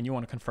S&D 2, and you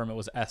want to confirm it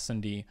was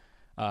S&D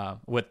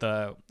with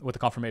the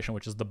confirmation,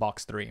 which is the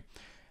box 3.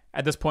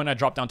 At this point, I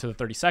drop down to the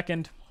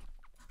 30-second.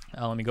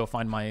 Let me go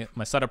find my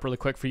setup really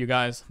quick for you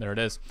guys. There it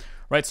is.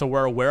 Right, so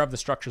we're aware of the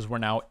structures we're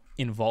now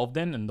involved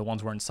in and the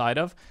ones we're inside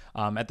of.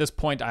 At this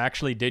point, I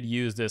actually did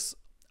use this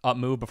up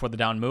move before the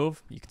down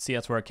move. You can see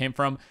that's where it came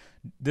from.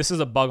 This is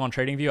a bug on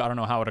TradingView. I don't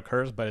know how it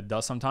occurs, but it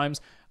does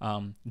sometimes.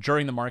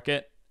 During the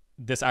market,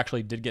 this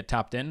actually did get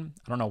tapped in.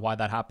 I don't know why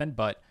that happened,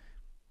 but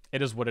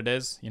it is what it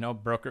is. You know,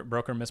 broker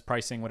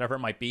mispricing, whatever it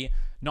might be.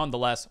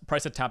 Nonetheless,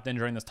 price had tapped in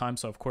during this time,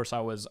 so of course I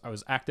was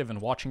active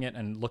and watching it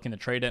and looking to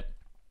trade it.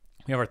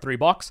 We have our 3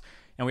 box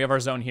and we have our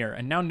zone here.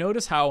 And now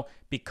notice how,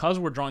 because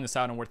we're drawing this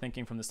out and we're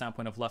thinking from the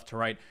standpoint of left to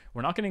right,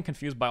 we're not getting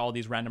confused by all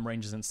these random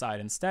ranges inside.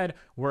 Instead,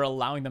 we're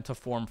allowing them to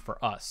form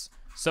for us.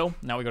 So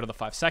now we go to the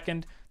 5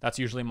 second. That's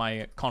usually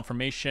my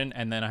confirmation.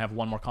 And then I have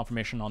one more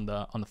confirmation on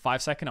the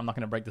 5 second. I'm not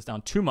going to break this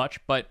down too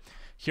much, but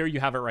here you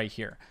have it right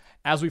here.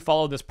 As we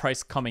follow this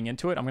price coming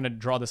into it, I'm going to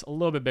draw this a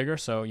little bit bigger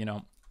so, you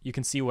know, you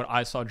can see what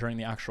I saw during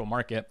the actual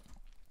market.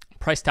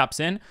 Price taps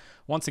in.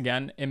 Once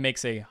again, it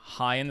makes a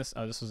high in this.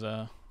 Oh, this was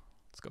a...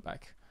 Let's go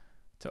back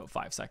to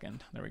 5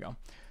 second. There we go.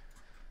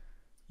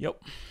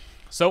 Yep.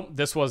 So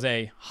this was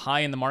a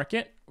high in the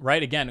market,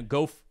 right? Again,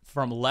 go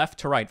from left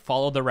to right.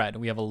 Follow the red.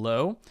 We have a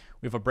low.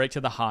 We have a break to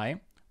the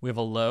high. We have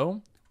a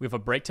low. We have a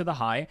break to the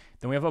high.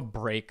 Then we have a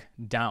break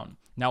down.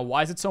 Now,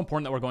 why is it so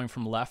important that we're going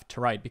from left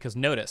to right? Because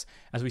notice,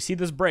 as we see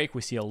this break,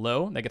 we see a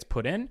low that gets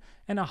put in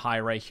and a high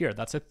right here.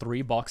 That's a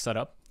 3 box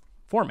setup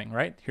forming,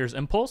 right? Here's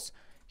impulse.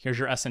 Here's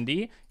your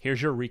S&D.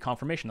 Here's your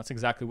reconfirmation. That's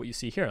exactly what you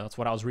see here. That's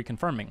what I was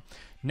reconfirming.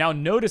 Now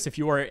notice if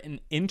you are an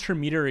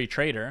intermediary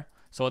trader,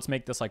 so let's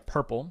make this like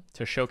purple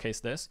to showcase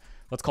this.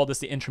 Let's call this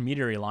the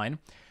intermediary line.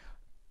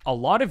 A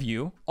lot of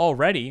you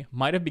already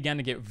might have begun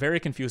to get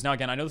very confused. Now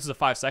again, I know this is a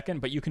 5 second,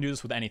 but you can do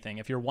this with anything.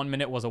 If your 1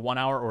 minute was a 1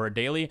 hour or a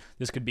daily,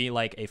 this could be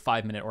like a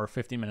 5 minute or a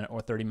 15 minute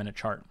or 30 minute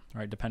chart,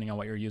 right? Depending on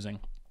what you're using.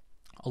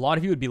 A lot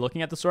of you would be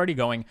looking at this already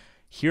going,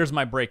 here's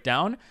my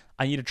breakdown.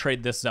 I need to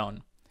trade this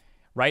zone.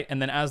 Right?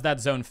 And then as that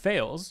zone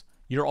fails,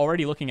 you're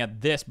already looking at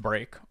this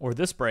break or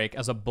this break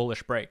as a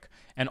bullish break.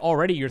 And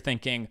already you're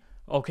thinking,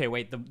 okay,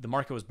 wait, the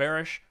market was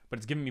bearish, but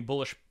it's giving me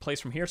bullish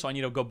place from here. So I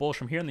need to go bullish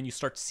from here. And then you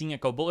start seeing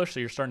it go bullish. So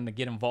you're starting to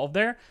get involved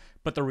there.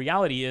 But the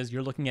reality is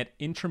you're looking at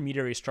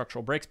intermediary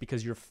structural breaks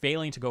because you're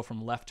failing to go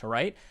from left to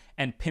right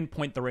and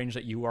pinpoint the range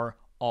that you are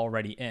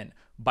already in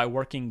by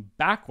working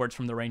backwards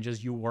from the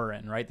ranges you were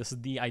in, right? This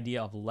is the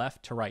idea of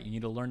left to right. You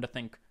need to learn to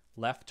think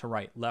left to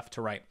right, left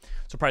to right.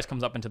 So price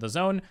comes up into the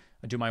zone.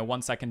 I do my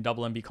 1 second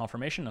double MB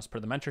confirmation as per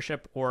the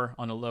mentorship, or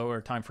on a lower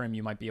time frame,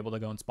 you might be able to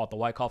go and spot the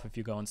Wyckoff if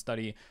you go and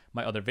study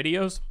my other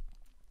videos.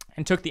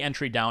 And took the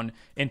entry down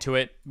into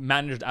it,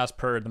 managed as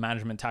per the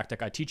management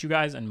tactic I teach you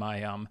guys and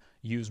my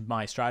use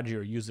my strategy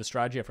or use the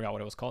strategy. I forgot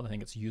what it was called. I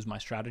think it's use my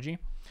strategy.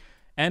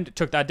 And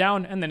took that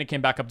down, and then it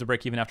came back up to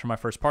break even after my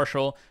first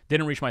partial.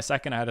 Didn't reach my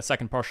second. I had a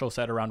second partial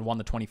set around 1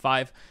 to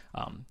 25.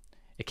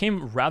 It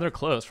came rather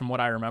close from what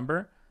I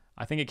remember.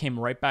 I think it came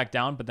right back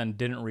down, but then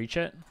didn't reach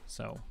it.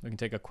 So we can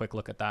take a quick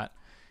look at that.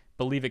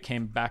 Believe it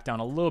came back down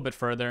a little bit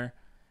further,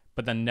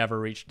 but then never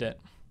reached it.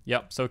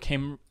 Yep. So it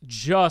came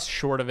just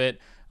short of it.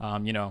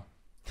 You know,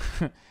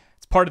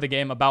 it's part of the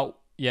game.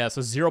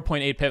 So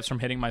 0.8 pips from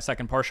hitting my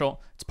second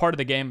partial. It's part of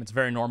the game. It's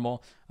very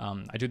normal.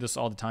 I do this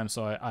all the time,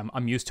 so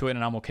I'm used to it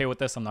and I'm okay with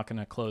this. I'm not going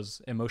to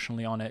close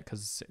emotionally on it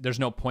because there's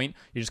no point.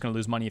 You're just going to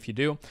lose money if you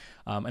do.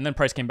 And then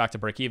price came back to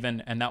break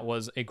even, and that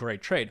was a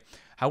great trade.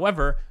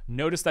 However,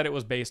 notice that it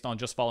was based on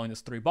just following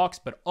this 3 box,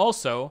 but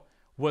also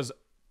was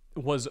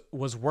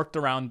worked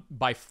around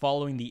by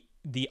following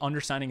the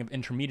understanding of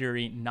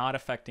intermediary not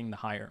affecting the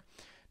higher.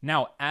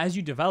 Now, as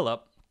you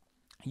develop,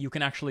 you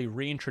can actually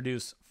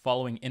reintroduce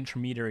following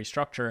intermediary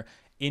structure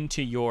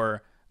into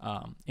your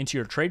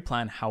trade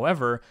plan.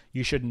 However,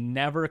 you should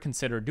never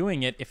consider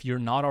doing it if you're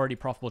not already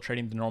profitable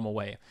trading the normal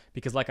way,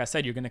 because like I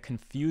said, you're going to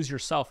confuse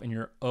yourself in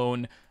your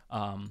own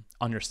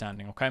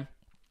understanding. Okay.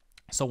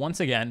 So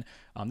once again,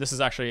 this is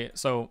actually,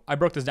 so I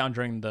broke this down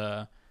during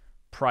the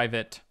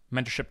private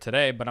mentorship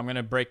today, but I'm going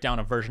to break down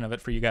a version of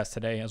it for you guys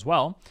today as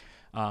well.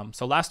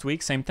 So last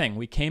week, same thing.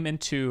 We came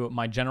into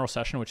my general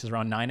session, which is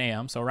around 9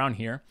 a.m. So around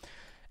here,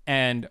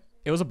 and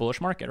it was a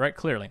bullish market, right?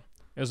 Clearly.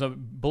 It was a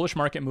bullish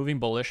market moving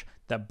bullish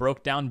that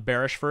broke down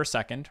bearish for a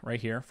second right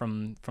here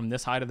from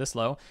this high to this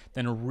low,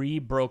 then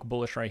re-broke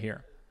bullish right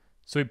here.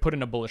 So we put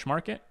in a bullish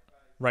market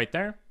right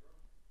there.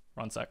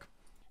 1 sec.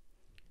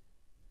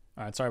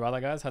 All right, sorry about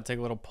that, guys. Had to take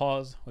a little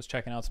pause. Was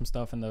checking out some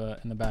stuff in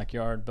the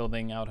backyard,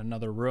 building out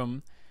another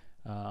room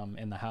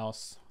in the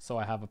house. So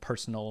I have a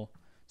personal,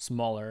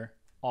 smaller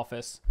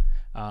office.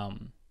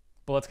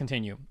 But let's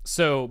continue.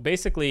 So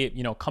basically,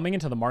 you know, coming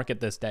into the market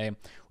this day,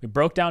 we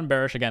broke down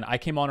bearish. Again, I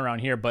came on around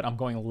here, but I'm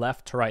going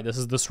left to right. This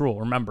is this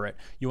rule. Remember it.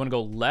 You want to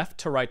go left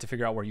to right to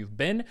figure out where you've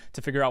been,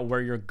 to figure out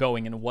where you're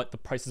going and what the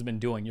price has been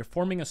doing. You're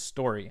forming a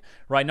story,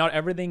 right? Not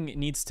everything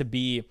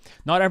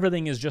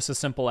is just as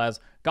simple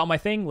as got my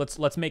thing,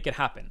 let's make it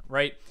happen,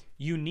 right?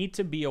 You need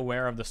to be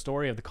aware of the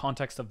story, of the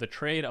context of the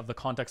trade, of the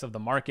context of the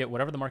market,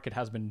 whatever the market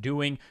has been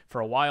doing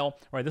for a while,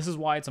 right? This is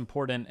why it's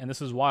important, and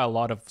this is why a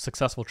lot of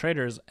successful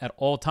traders at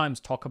all times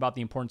talk about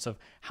the importance of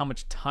how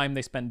much time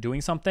they spent doing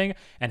something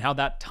and how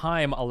that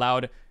time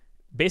allowed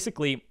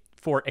basically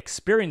for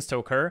experience to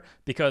occur,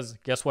 because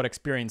guess what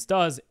experience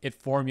does? It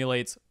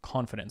formulates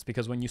confidence,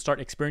 because when you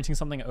start experiencing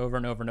something over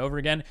and over and over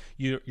again,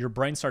 your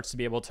brain starts to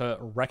be able to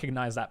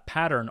recognize that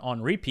pattern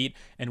on repeat.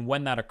 And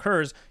when that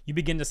occurs, you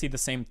begin to see the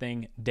same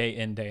thing day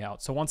in, day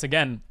out. So once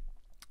again,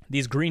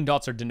 these green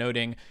dots are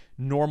denoting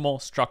normal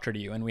structure to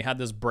you. And we had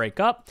this break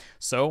up.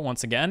 So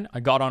once again,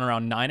 I got on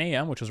around 9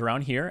 a.m., which was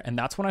around here. And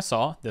that's when I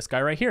saw this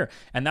guy right here.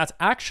 And that's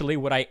actually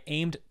what I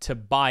aimed to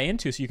buy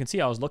into. So you can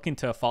see I was looking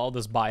to follow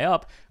this buy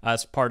up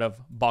as part of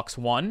box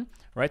 1,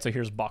 right? So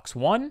here's box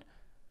 1.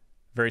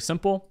 Very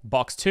simple.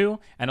 Box 2.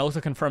 And I look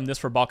to confirm this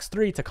for box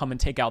 3 to come and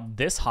take out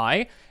this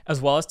high, as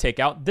well as take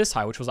out this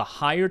high, which was a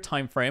higher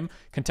time frame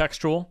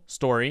contextual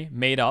story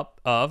made up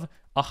of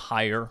a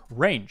higher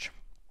range.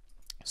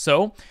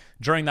 So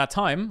during that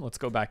time, let's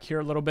go back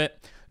here a little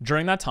bit.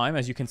 During that time,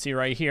 as you can see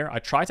right here, I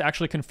tried to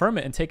actually confirm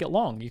it and take it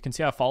long. You can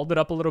see I followed it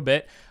up a little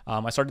bit.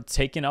 I started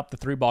taking up the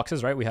 3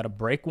 boxes, right? We had a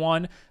break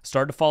 1,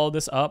 started to follow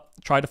this up,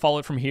 tried to follow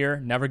it from here,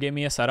 never gave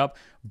me a setup,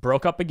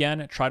 broke up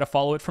again, tried to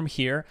follow it from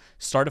here,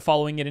 started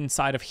following it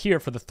inside of here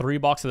for the 3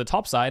 box of the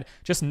top side,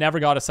 just never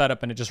got a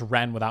setup and it just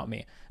ran without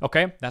me.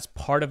 Okay, that's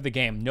part of the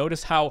game.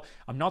 Notice how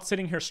I'm not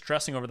sitting here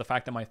stressing over the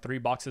fact that my 3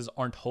 boxes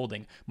aren't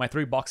holding. My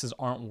 3 boxes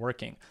aren't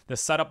working. The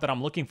setup that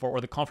I'm looking for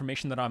or the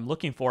confirmation that I'm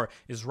looking for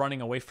is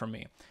running away from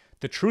me.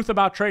 The truth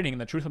about trading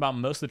and the truth about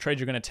most of the trades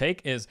you're going to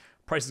take is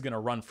price is going to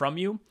run from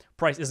you.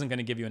 Price isn't going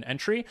to give you an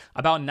entry.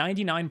 About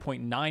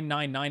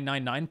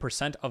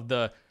 99.99999% of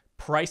the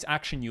price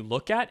action you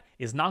look at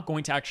is not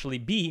going to actually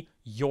be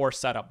your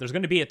setup. There's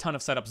going to be a ton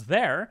of setups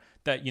there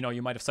that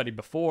you might have studied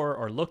before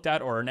or looked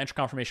at, or an entry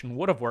confirmation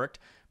would have worked.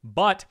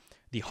 But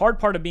the hard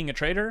part of being a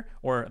trader,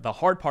 or the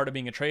hard part of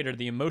being a trader,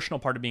 the emotional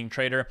part of being a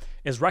trader,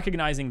 is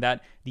recognizing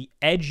that the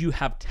edge you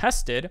have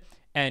tested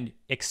and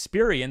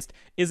experienced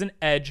is an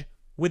edge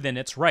within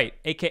its right,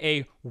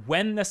 aka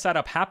when the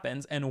setup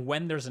happens and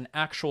when there's an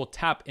actual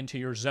tap into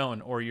your zone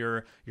or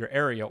your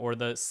area, or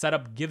the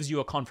setup gives you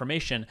a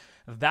confirmation,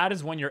 that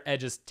is when your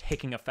edge is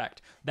taking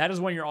effect. That is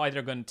when you're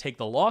either going to take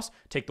the loss,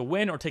 take the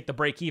win, or take the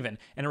break even.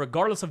 And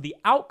regardless of the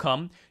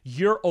outcome,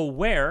 you're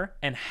aware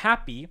and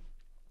happy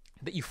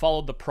that you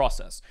followed the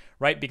process,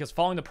 right? Because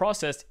following the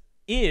process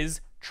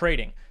is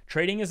trading.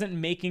 Trading isn't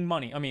making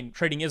money. I mean,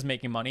 trading is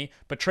making money,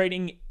 but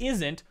trading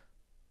isn't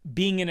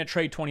being in a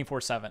trade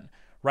 24/7,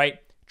 right?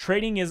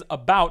 Trading is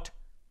about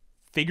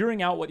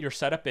figuring out what your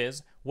setup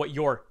is, what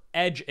your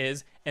edge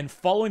is, and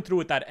following through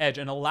with that edge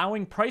and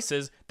allowing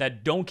prices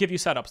that don't give you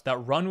setups, that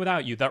run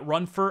without you, that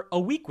run for a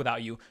week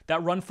without you,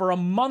 that run for a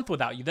month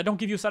without you, that don't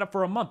give you a setup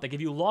for a month, that give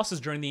you losses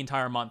during the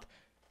entire month,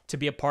 to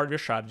be a part of your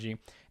strategy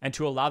and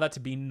to allow that to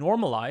be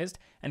normalized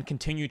and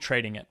continue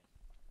trading it.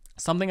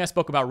 Something I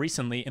spoke about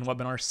recently in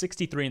webinar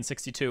 63 and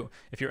 62,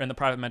 if you're in the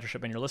private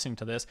mentorship and you're listening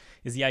to this,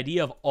 is the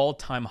idea of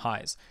all-time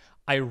highs.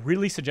 I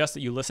really suggest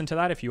that you listen to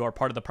that if you are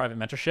part of the private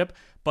mentorship,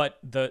 but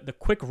the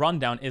quick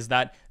rundown is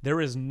that there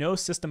is no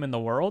system in the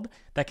world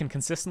that can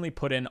consistently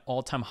put in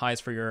all-time highs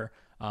for your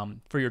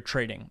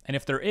trading. And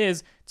if there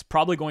is, it's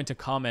probably going to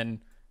come and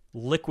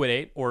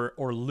liquidate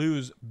or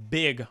lose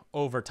big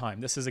over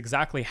time. This is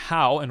exactly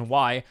how and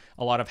why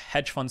a lot of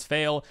hedge funds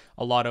fail,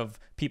 a lot of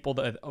people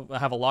that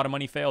have a lot of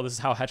money fail. This is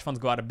how hedge funds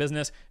go out of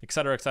business, et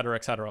cetera, et cetera,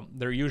 et cetera.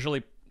 They're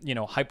usually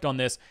hyped on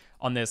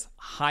this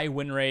high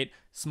win rate,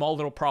 small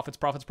little profits.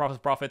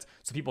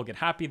 So people get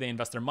happy, they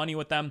invest their money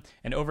with them.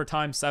 And over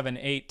time, 7,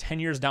 8, 10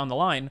 years down the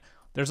line,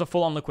 there's a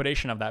full-on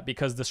liquidation of that,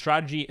 because the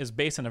strategy is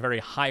based on a very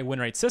high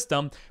win rate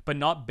system, but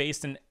not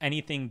based in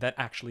anything that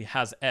actually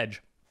has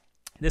edge.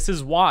 This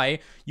is why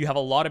you have a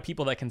lot of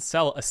people that can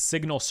sell a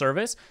signal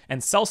service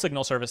and sell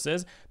signal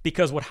services,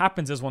 because what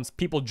happens is once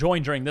people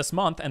join during this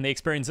month and they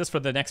experience this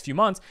for the next few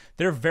months,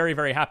 they're very,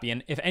 very happy.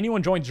 And if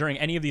anyone joins during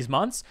any of these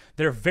months,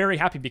 they're very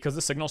happy because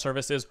the signal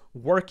service is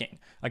working.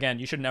 Again,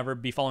 you should never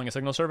be following a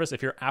signal service.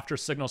 If you're after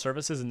signal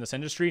services in this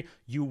industry,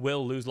 you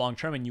will lose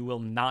long-term and you will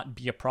not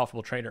be a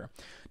profitable trader.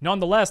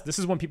 Nonetheless, this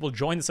is when people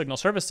join the signal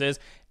services,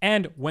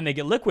 and when they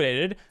get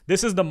liquidated,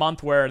 this is the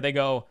month where they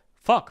go,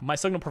 fuck, my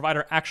signal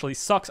provider actually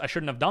sucks. I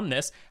shouldn't have done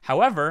this.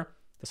 However,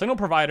 the signal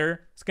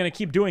provider is going to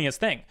keep doing its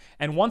thing.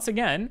 And once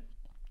again,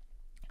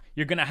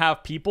 you're going to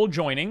have people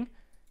joining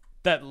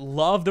that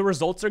love the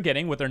results they're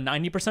getting with their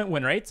 90%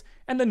 win rates,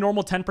 and the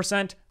normal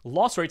 10%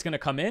 loss rate is going to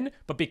come in.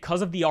 But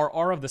because of the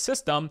RR of the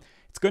system,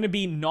 it's going to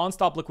be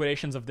nonstop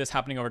liquidations of this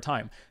happening over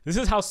time. This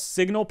is how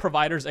signal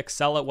providers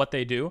excel at what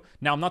they do.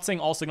 Now, I'm not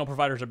saying all signal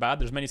providers are bad.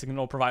 There's many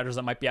signal providers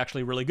that might be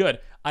actually really good.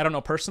 I don't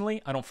know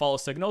personally. I don't follow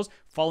signals.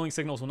 Following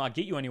signals will not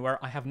get you anywhere.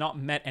 I have not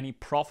met any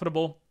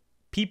profitable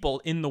people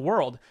in the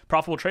world,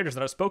 profitable traders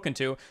that I've spoken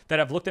to, that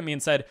have looked at me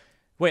and said,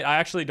 wait, I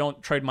actually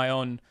don't trade my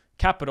own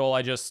capital.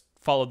 I just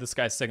follow this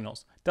guy's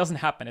signals. It doesn't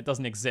happen. It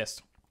doesn't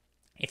exist.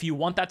 If you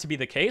want that to be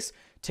the case,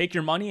 take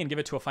your money and give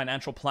it to a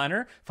financial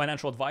planner,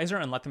 financial advisor,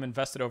 and let them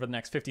invest it over the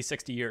next 50,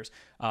 60 years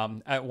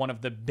at one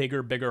of the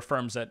bigger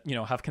firms that, you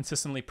know, have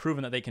consistently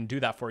proven that they can do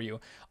that for you.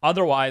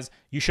 Otherwise,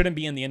 you shouldn't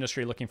be in the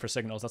industry looking for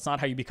signals. That's not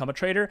how you become a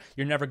trader.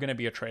 You're never going to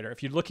be a trader.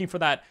 If you're looking for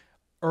that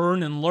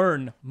earn and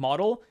learn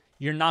model,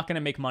 you're not going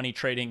to make money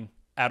trading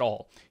at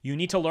all. You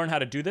need to learn how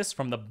to do this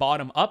from the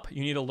bottom up.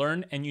 You need to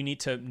learn, and you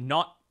need to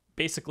not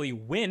basically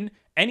win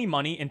any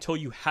money until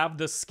you have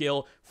the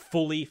skill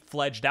fully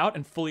fledged out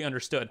and fully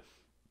understood.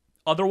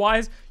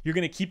 Otherwise, you're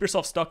going to keep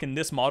yourself stuck in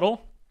this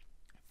model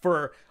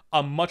for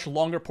a much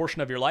longer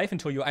portion of your life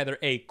until you either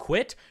A,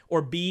 quit,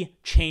 or B,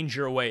 change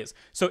your ways.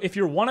 So if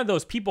you're one of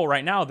those people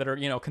right now that are,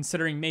 you know,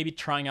 considering maybe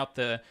trying out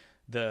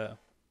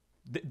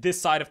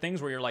this side of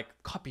things where you're like,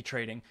 copy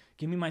trading,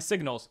 give me my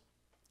signals,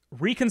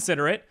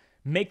 reconsider it.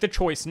 Make the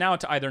choice now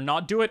to either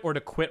not do it or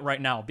to quit right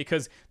now,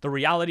 because the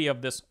reality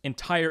of this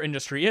entire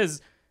industry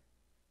is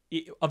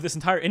you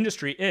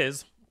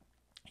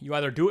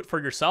either do it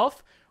for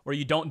yourself or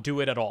you don't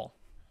do it at all.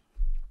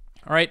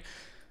 All right.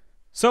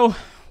 So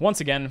once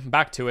again,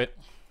 back to it.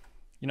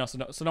 You know, so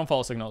don't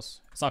follow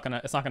signals. It's not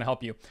gonna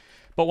help you.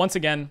 But once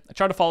again, I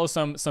tried to follow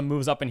some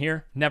moves up in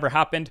here. Never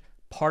happened.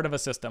 Part of a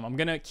system. I'm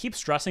gonna keep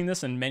stressing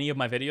this in many of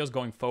my videos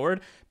going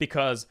forward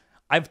because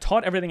I've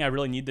taught everything I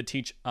really need to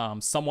teach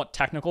somewhat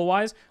technical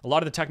wise. A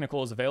lot of the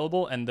technical is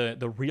available, and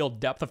the real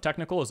depth of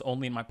technical is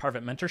only in my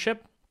private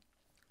mentorship.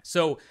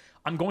 So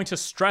I'm going to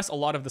stress a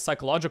lot of the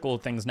psychological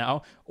things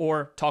now,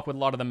 or talk with a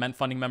lot of the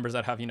mentfunding members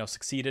that have, you know,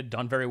 succeeded,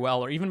 done very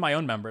well, or even my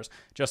own members,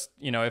 just,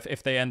 you know,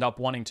 if they end up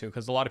wanting to,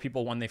 because a lot of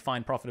people, when they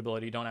find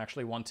profitability, don't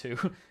actually want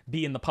to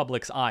be in the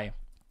public's eye.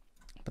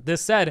 But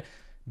this said,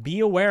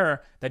 be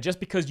aware that just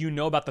because you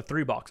know about the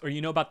 3-box, or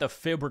you know about the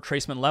fib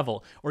retracement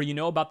level, or you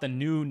know about the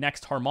new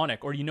next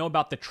harmonic, or you know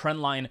about the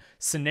trend line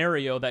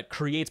scenario that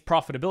creates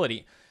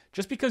profitability,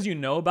 just because you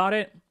know about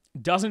it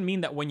doesn't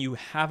mean that when you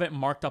have it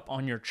marked up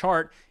on your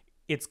chart,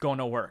 it's going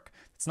to work.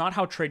 It's not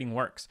how trading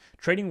works.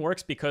 Trading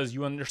works because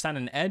you understand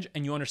an edge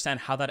and you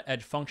understand how that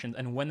edge functions.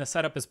 And when the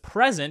setup is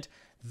present,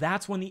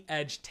 that's when the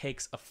edge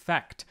takes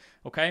effect.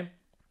 Okay?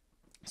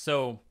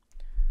 So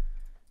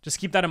just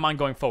keep that in mind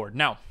going forward.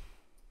 Now,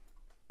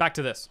 back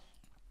to this.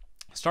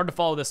 Started to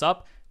follow this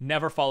up,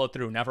 never followed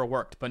through, never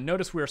worked. But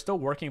notice we are still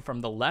working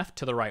from the left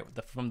to the right,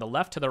 from the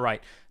left to the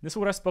right. This is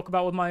what I spoke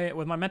about with my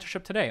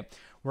mentorship today.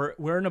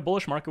 We're in a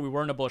bullish market. We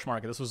were in a bullish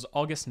market. This was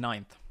August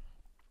 9th.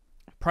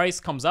 Price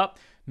comes up,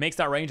 makes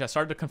that range. I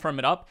started to confirm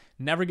it up,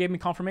 never gave me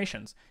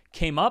confirmations.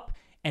 Came up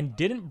and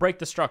didn't break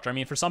the structure. I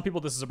mean, for some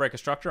people, this is a break of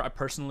structure. I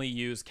personally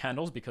use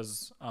candles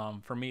because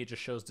for me, it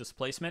just shows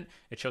displacement.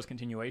 It shows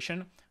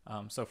continuation.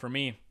 So for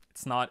me,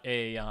 it's not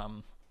a...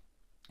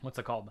 what's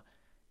it called?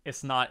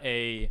 It's not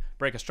a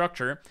break of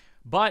structure,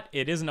 but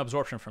it is an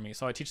absorption for me.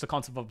 So I teach the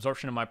concept of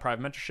absorption in my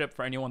private mentorship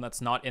for anyone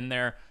that's not in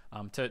there,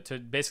 to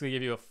basically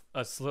give you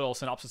a little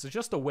synopsis. It's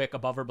just a wick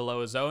above or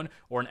below a zone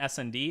or an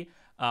S&D,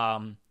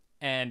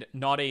 and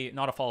not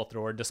a follow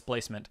through or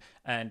displacement.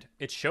 And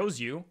it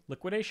shows you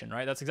liquidation,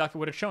 right? That's exactly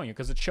what it's showing you,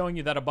 because it's showing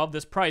you that above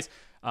this price,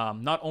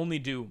 not only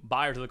do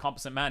buyers of the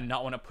composite man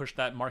not want to push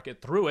that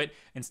market through it,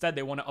 instead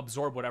they want to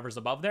absorb whatever's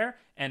above there.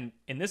 And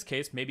in this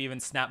case, maybe even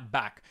snap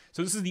back.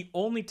 So this is the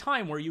only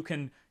time where you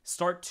can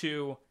start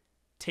to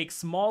take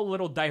small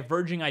little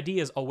diverging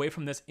ideas away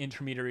from this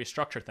intermediary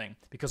structure thing.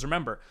 Because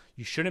remember,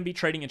 you shouldn't be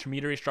trading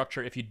intermediary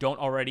structure if you don't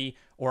already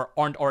or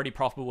aren't already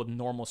profitable with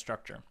normal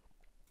structure.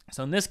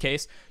 So in this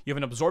case, you have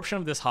an absorption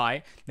of this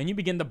high, then you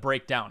begin to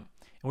break down.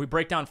 And we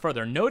break down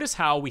further. Notice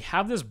how we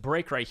have this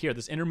break right here,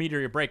 this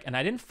intermediary break, and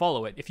I didn't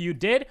follow it. If you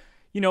did,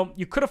 you know,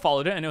 you could have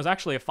followed it, and it was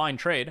actually a fine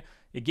trade.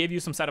 It gave you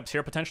some setups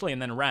here potentially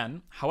and then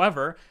ran.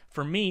 However,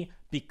 for me,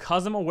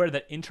 because I'm aware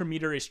that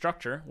intermediary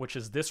structure, which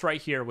is this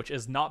right here, which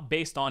is not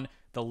based on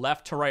the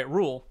left to right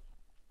rule,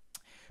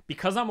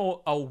 because I'm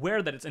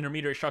aware that it's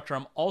intermediary structure,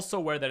 I'm also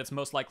aware that it's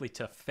most likely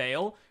to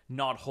fail,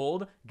 not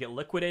hold, get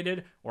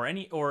liquidated, or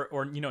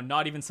you know,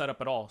 not even set up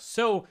at all.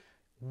 So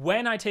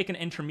when I take an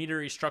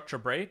intermediary structure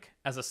break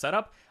as a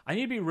setup, I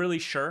need to be really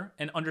sure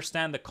and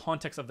understand the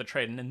context of the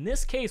trade. And in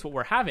this case, what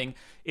we're having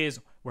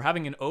is we're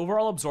having an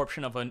overall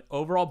absorption of an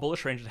overall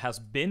bullish range that has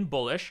been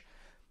bullish,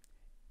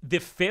 the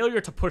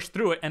failure to push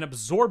through it and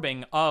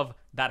absorbing of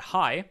that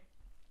high.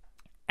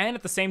 And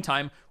at the same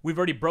time, we've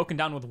already broken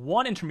down with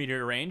one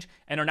intermediary range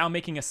and are now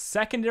making a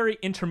secondary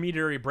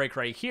intermediary break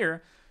right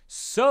here.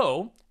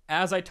 So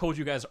as I told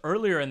you guys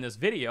earlier in this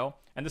video,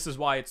 and this is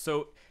why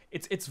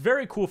it's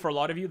very cool for a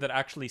lot of you that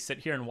actually sit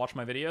here and watch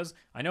my videos.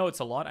 I know it's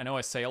a lot. I know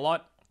I say a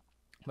lot,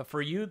 but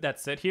for you that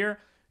sit here,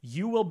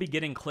 you will be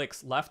getting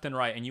clicks left and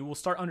right, and you will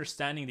start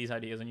understanding these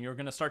ideas, and you're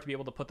going to start to be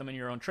able to put them in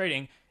your own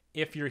trading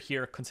if you're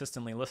here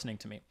consistently listening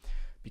to me.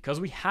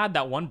 Because we had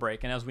that one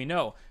break, and as we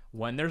know,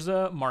 when there's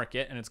a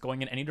market and it's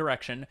going in any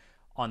direction,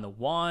 on the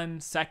 1,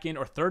 2nd,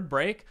 or 3rd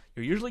break,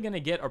 you're usually going to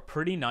get a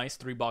pretty nice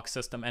 3-box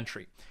system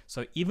entry.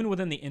 So even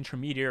within the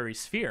intermediary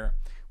sphere,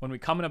 when we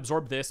come and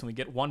absorb this and we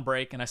get 1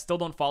 break, and I still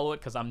don't follow it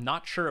because I'm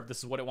not sure if this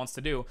is what it wants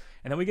to do,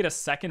 and then we get a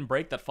 2nd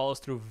break that follows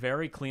through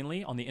very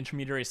cleanly on the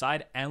intermediary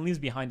side and leaves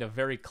behind a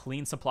very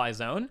clean supply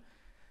zone,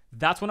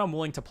 that's when I'm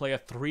willing to play a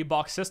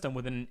 3-box system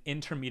within an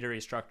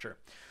intermediary structure.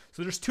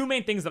 So there's 2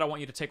 main things that I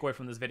want you to take away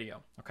from this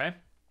video, okay?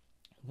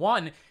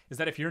 One is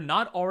that if you're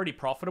not already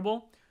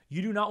profitable,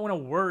 you do not want to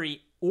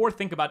worry or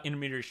think about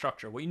intermediary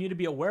structure. What you need to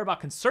be aware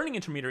about concerning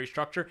intermediary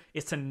structure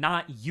is to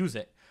not use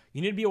it.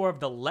 You need to be aware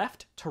of the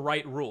left to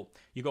right rule.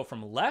 You go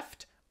from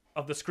left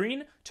of the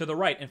screen to the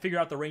right and figure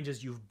out the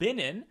ranges you've been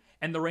in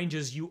and the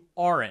ranges you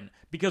are in.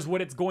 Because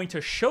what it's going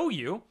to show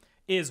you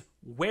is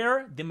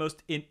where the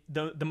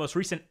most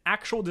recent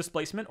actual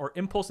displacement or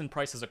impulse in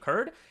price has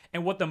occurred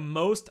and what the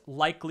most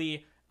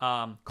likely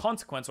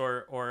consequence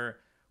or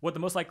what the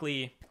most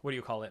likely, what do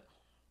you call it?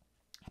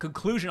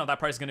 Conclusion of that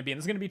price is going to be, and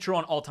this is going to be true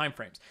on all time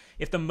frames.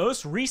 If the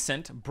most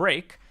recent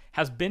break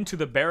has been to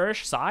the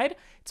bearish side,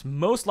 it's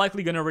most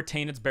likely going to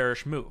retain its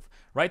bearish move,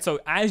 right? So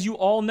as you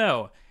all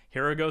know,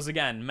 here it goes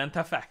again,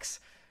 mentfx.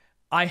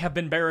 I have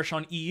been bearish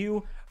on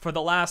EU for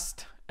the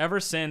last, ever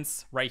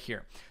since right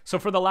here. So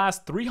for the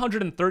last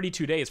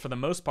 332 days, for the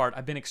most part,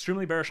 I've been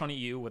extremely bearish on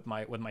EU with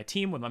my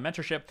team, with my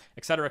mentorship,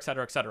 et cetera, et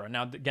cetera, et cetera.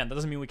 Now, again, that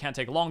doesn't mean we can't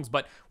take longs,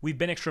 but we've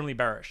been extremely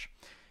bearish.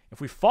 If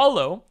we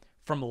follow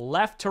from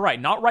left to right,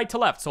 not right to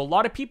left. So a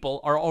lot of people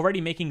are already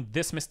making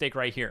this mistake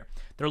right here.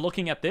 They're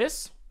looking at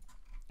this,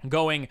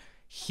 going,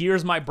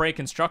 here's my break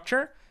in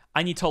structure.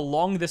 I need to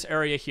long this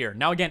area here.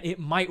 Now, again, it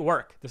might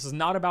work. This is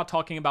not about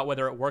talking about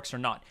whether it works or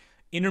not.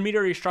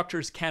 Intermediary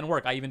structures can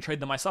work. I even trade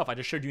them myself. I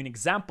just showed you an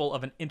example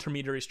of an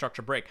intermediary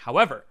structure break.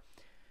 However,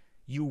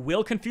 you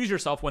will confuse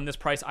yourself when this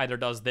price either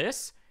does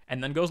this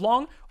and then goes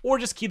long, or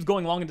just keeps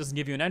going long and doesn't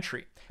give you an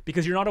entry,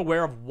 because you're not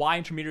aware of why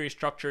intermediary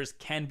structures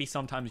can be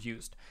sometimes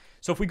used.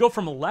 So if we go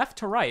from left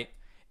to right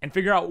and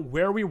figure out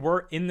where we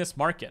were in this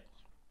market,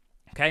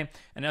 okay?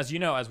 And as you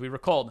know, as we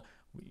recalled,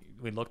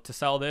 we looked to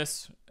sell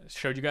this,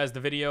 showed you guys the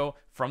video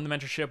from the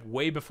mentorship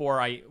way before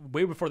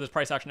this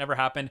price action ever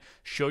happened,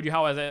 showed you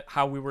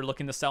how we were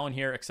looking to sell in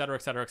here, et cetera,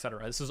 et cetera, et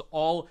cetera. This is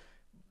all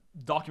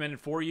documented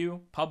for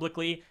you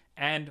publicly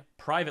and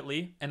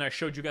privately, and I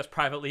showed you guys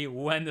privately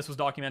when this was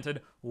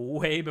documented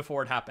way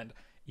before it happened.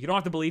 You don't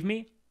have to believe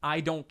me. I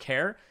don't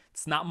care.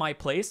 It's not my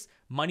place.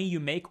 Money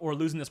you make or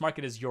lose in this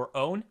market is your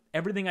own.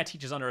 Everything I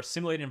teach is under a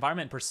simulated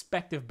environment,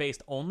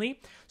 perspective-based only.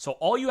 So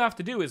all you have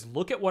to do is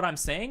look at what I'm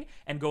saying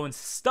and go and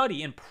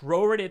study and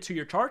prorate it to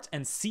your charts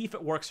and see if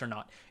it works or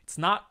not. It's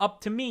not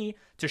up to me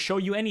to show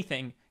you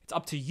anything. It's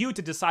up to you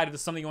to decide if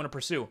it's something you want to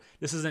pursue.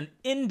 This is an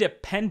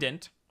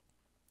independent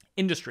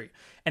industry,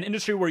 an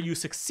industry where you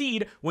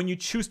succeed when you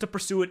choose to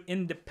pursue it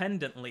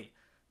independently.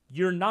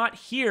 You're not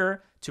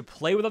here to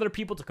play with other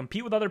people, to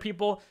compete with other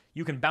people.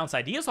 You can bounce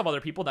ideas off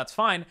other people, that's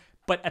fine.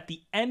 But at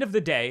the end of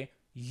the day,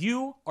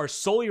 you are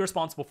solely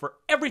responsible for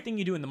everything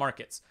you do in the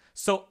markets.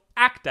 So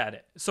act at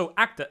it. So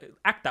act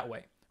that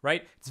way,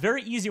 right? It's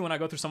very easy when I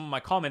go through some of my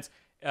comments,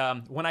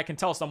 when I can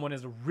tell someone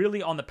is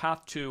really on the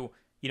path to,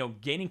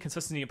 gaining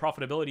consistency and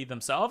profitability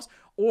themselves,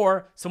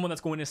 or someone that's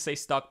going to stay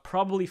stuck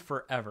probably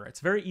forever. It's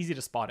very easy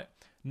to spot it.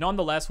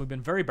 Nonetheless, we've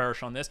been very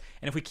bearish on this.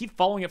 And if we keep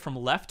following it from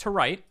left to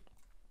right,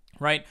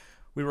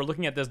 we were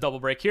looking at this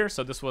double break here.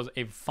 So this was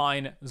a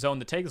fine zone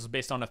to take. This was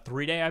based on a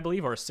 3-day, I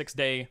believe, or a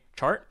 6-day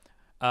chart.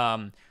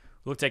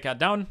 We'll take that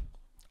down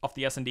off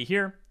the S&D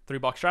here,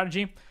 3-box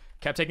strategy.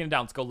 Kept taking it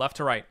down. Let's go left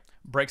to right.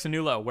 Breaks a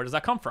new low. Where does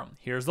that come from?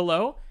 Here's the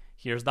low.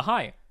 Here's the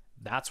high.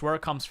 That's where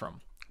it comes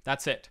from.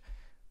 That's it.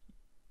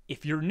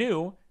 If you're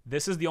new,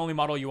 this is the only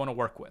model you want to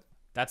work with.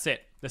 That's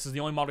it. This is the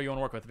only model you want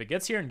to work with. If it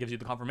gets here and gives you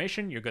the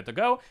confirmation, you're good to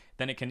go.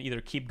 Then it can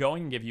either keep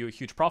going and give you a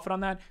huge profit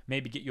on that,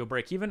 maybe get you a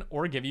break even,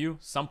 or give you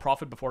some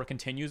profit before it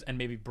continues and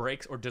maybe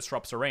breaks or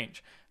disrupts a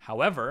range.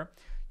 However,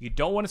 you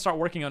don't want to start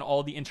working on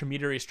all the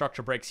intermediary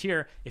structure breaks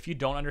here if you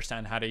don't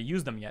understand how to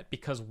use them yet.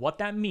 Because what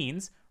that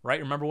means,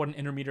 right? Remember what an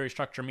intermediary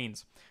structure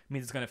means. It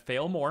means it's going to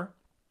fail more.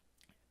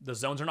 The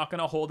zones are not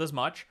going to hold as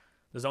much.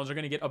 The zones are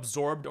going to get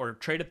absorbed or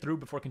traded through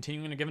before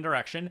continuing in a given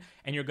direction,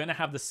 and you're going to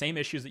have the same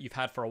issues that you've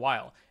had for a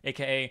while,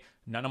 aka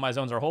none of my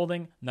zones are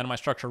holding, none of my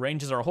structure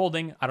ranges are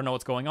holding, I don't know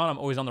what's going on, I'm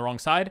always on the wrong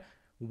side.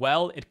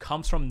 Well, it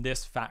comes from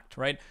this fact,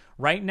 right?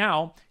 Right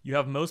now, you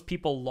have most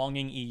people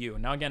longing EU.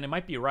 Now, again, it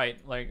might be right,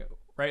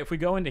 if we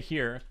go into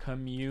here,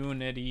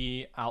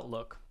 community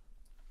outlook,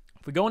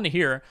 if we go into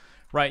here,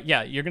 right,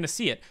 yeah, you're going to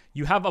see it.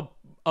 You have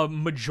a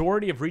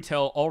majority of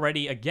retail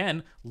already,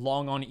 again,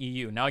 long on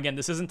EU. Now, again,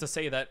 this isn't to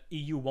say that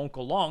EU won't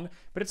go long,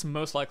 but it's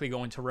most likely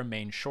going to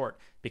remain short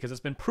because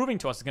it's been proving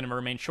to us it's going to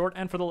remain short.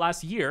 And for the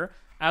last year,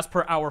 as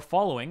per our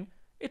following,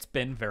 it's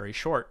been very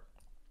short.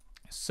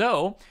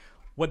 So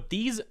what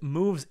these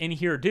moves in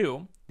here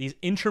do, these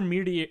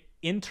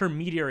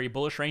intermediary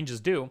bullish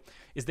ranges do,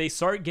 is they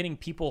start getting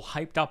people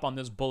hyped up on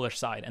this bullish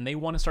side, and they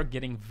want to start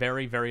getting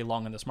very, very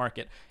long in this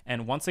market.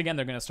 And once again,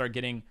 they're going to start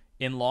getting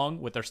in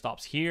long with their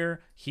stops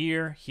here,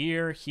 here,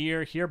 here,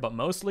 here, here, but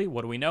mostly,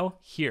 what do we know?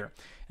 Here.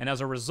 And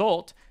as a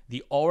result,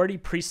 the already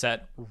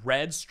preset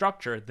red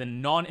structure, the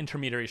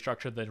non-intermediary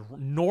structure, the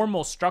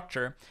normal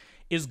structure,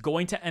 is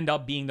going to end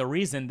up being the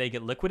reason they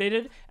get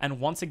liquidated. And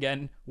once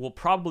again, we'll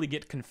probably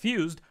get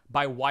confused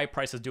by why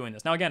price is doing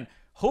this. Now, again,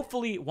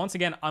 hopefully, once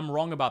again, I'm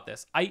wrong about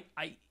this.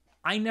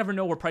 I never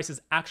know where price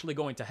is actually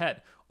going to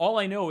head. All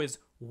I know is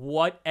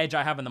what edge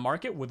I have in the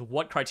market with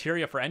what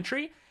criteria for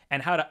entry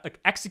and how to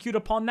execute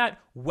upon that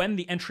when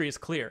the entry is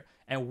clear.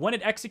 And when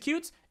it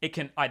executes, it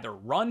can either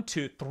run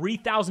to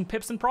 3,000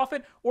 pips in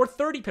profit or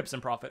 30 pips in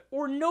profit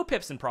or no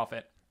pips in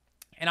profit.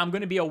 And I'm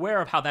going to be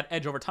aware of how that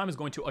edge over time is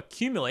going to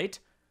accumulate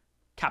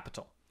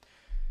capital.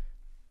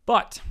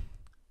 But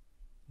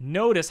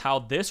notice how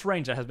this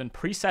range that has been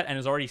preset and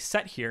is already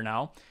set here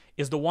now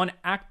is the one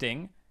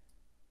acting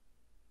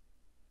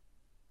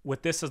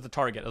with this as the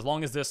target. As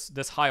long as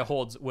this high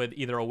holds with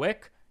either a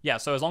wick, yeah,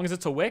 so as long as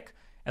it's a wick,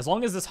 as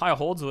long as this high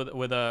holds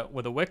with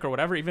a wick or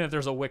whatever, even if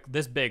there's a wick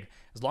this big,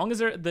 as long as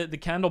the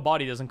candle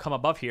body doesn't come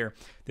above here,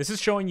 this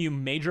is showing you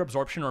major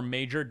absorption or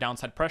major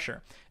downside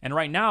pressure. And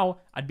right now,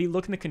 I'd be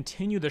looking to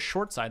continue the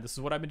short side. This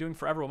is what I've been doing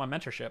forever with my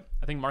mentorship.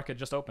 I think market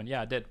just opened.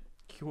 Yeah, it did.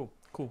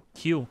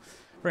 Cool.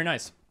 Very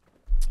nice.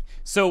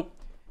 So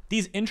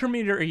these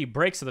intermediary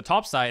breaks to the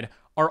top side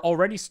are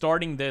already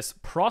starting this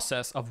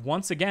process of,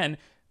 once again,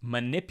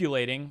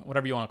 manipulating,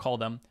 whatever you want to call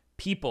them,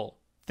 people,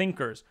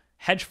 thinkers,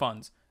 hedge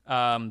funds,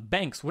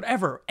 banks,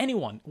 whatever,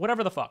 anyone,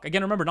 whatever the fuck.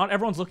 Again, remember, not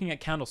everyone's looking at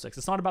candlesticks.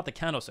 It's not about the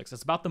candlesticks.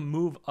 It's about the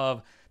move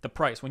of the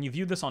price. When you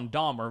view this on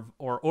DOM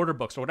or order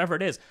books or whatever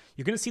it is,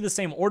 you're going to see the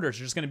same orders.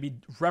 They're just going to be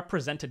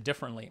represented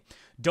differently.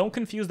 Don't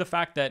confuse the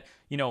fact that,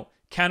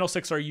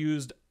 candlesticks are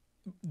used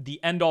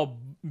the end all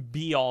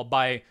be all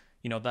by,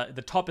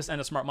 the toppest end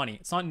of smart money.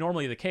 It's not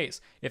normally the case.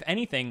 If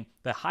anything,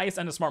 the highest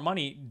end of smart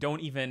money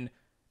don't even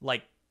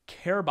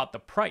care about the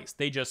price.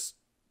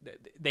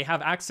 They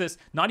have access,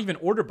 not even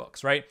order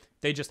books, right?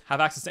 They just have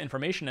access to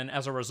information. And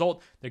as a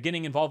result, they're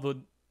getting involved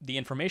with the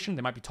information.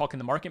 They might be talking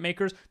to market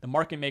makers. The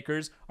market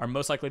makers are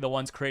most likely the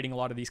ones creating a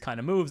lot of these kind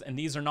of moves. And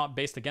these are not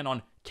based, again,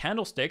 on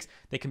candlesticks.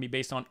 They can be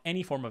based on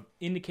any form of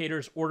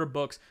indicators, order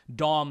books,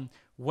 DOM,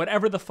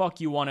 whatever the fuck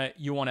you want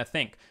to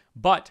think.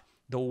 But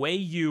the way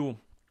you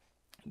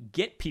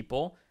get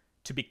people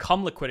to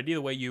become liquidity,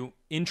 the way you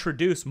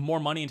introduce more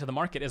money into the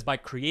market is by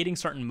creating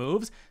certain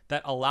moves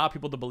that allow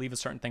people to believe a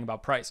certain thing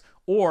about price,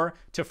 or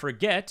to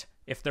forget,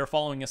 if they're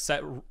following a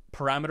set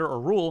parameter or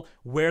rule,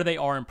 where they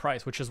are in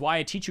price, which is why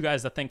I teach you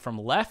guys to think from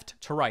left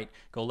to right.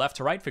 Go left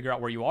to right, figure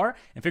out where you are,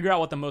 and figure out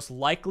what the most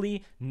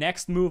likely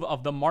next move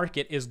of the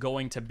market is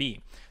going to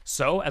be.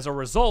 So as a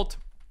result,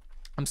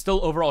 I'm still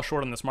overall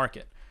short on this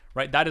market,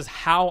 right? That is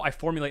how I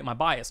formulate my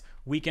bias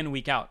week in,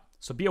 week out.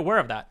 So be aware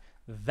of that.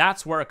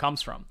 That's where it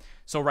comes from.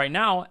 So right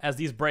now, as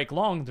these break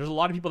long, there's a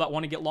lot of people that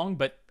want to get long,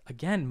 but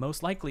again,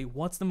 most likely,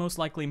 what's the most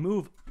likely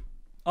move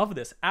of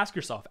this? Ask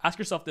yourself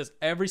this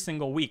every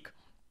single week,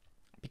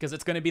 because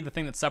it's going to be the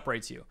thing that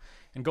separates you.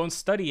 And go and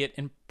study it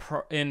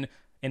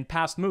in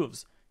past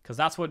moves, because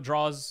that's what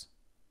draws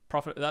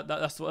profit.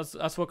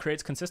 That's what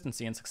creates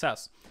consistency and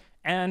success.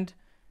 And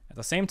at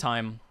the same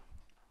time,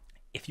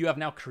 if you have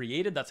now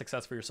created that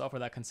success for yourself or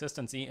that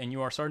consistency, and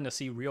you are starting to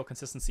see real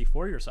consistency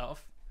for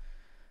yourself.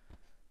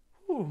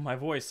 Ooh, my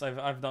voice,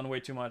 I've done way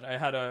too much. I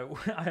had a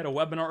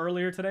webinar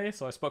earlier today,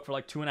 so I spoke for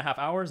like 2.5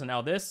 hours, and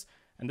now this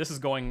is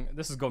going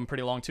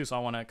pretty long too, so I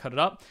want to cut it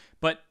up.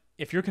 But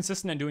if you're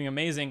consistent and doing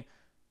amazing,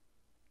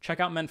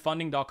 check out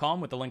mentfunding.com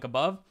with the link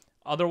above.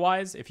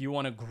 Otherwise, if you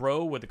want to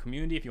grow with the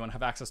community, if you want to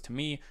have access to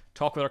me,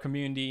 talk with our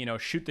community,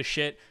 shoot the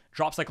shit,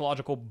 drop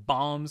psychological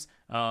bombs,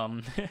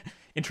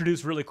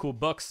 introduce really cool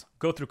books,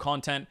 go through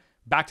content,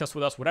 back test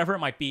with us, whatever it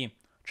might be,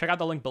 check out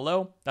the link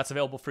below. That's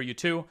available for you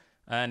too.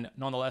 And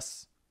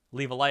nonetheless,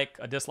 leave a like,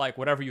 a dislike,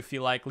 whatever you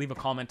feel like. Leave a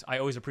comment. I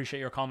always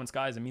appreciate your comments,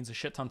 guys. It means a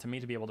shit ton to me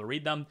to be able to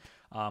read them.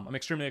 I'm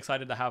extremely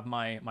excited to have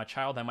my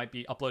child. I might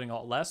be uploading a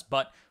lot less,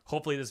 but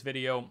hopefully this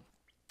video,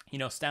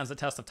 stands the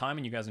test of time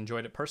and you guys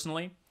enjoyed it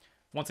personally.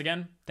 Once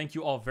again, thank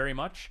you all very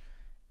much.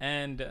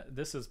 And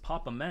this is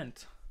Papa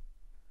Ment.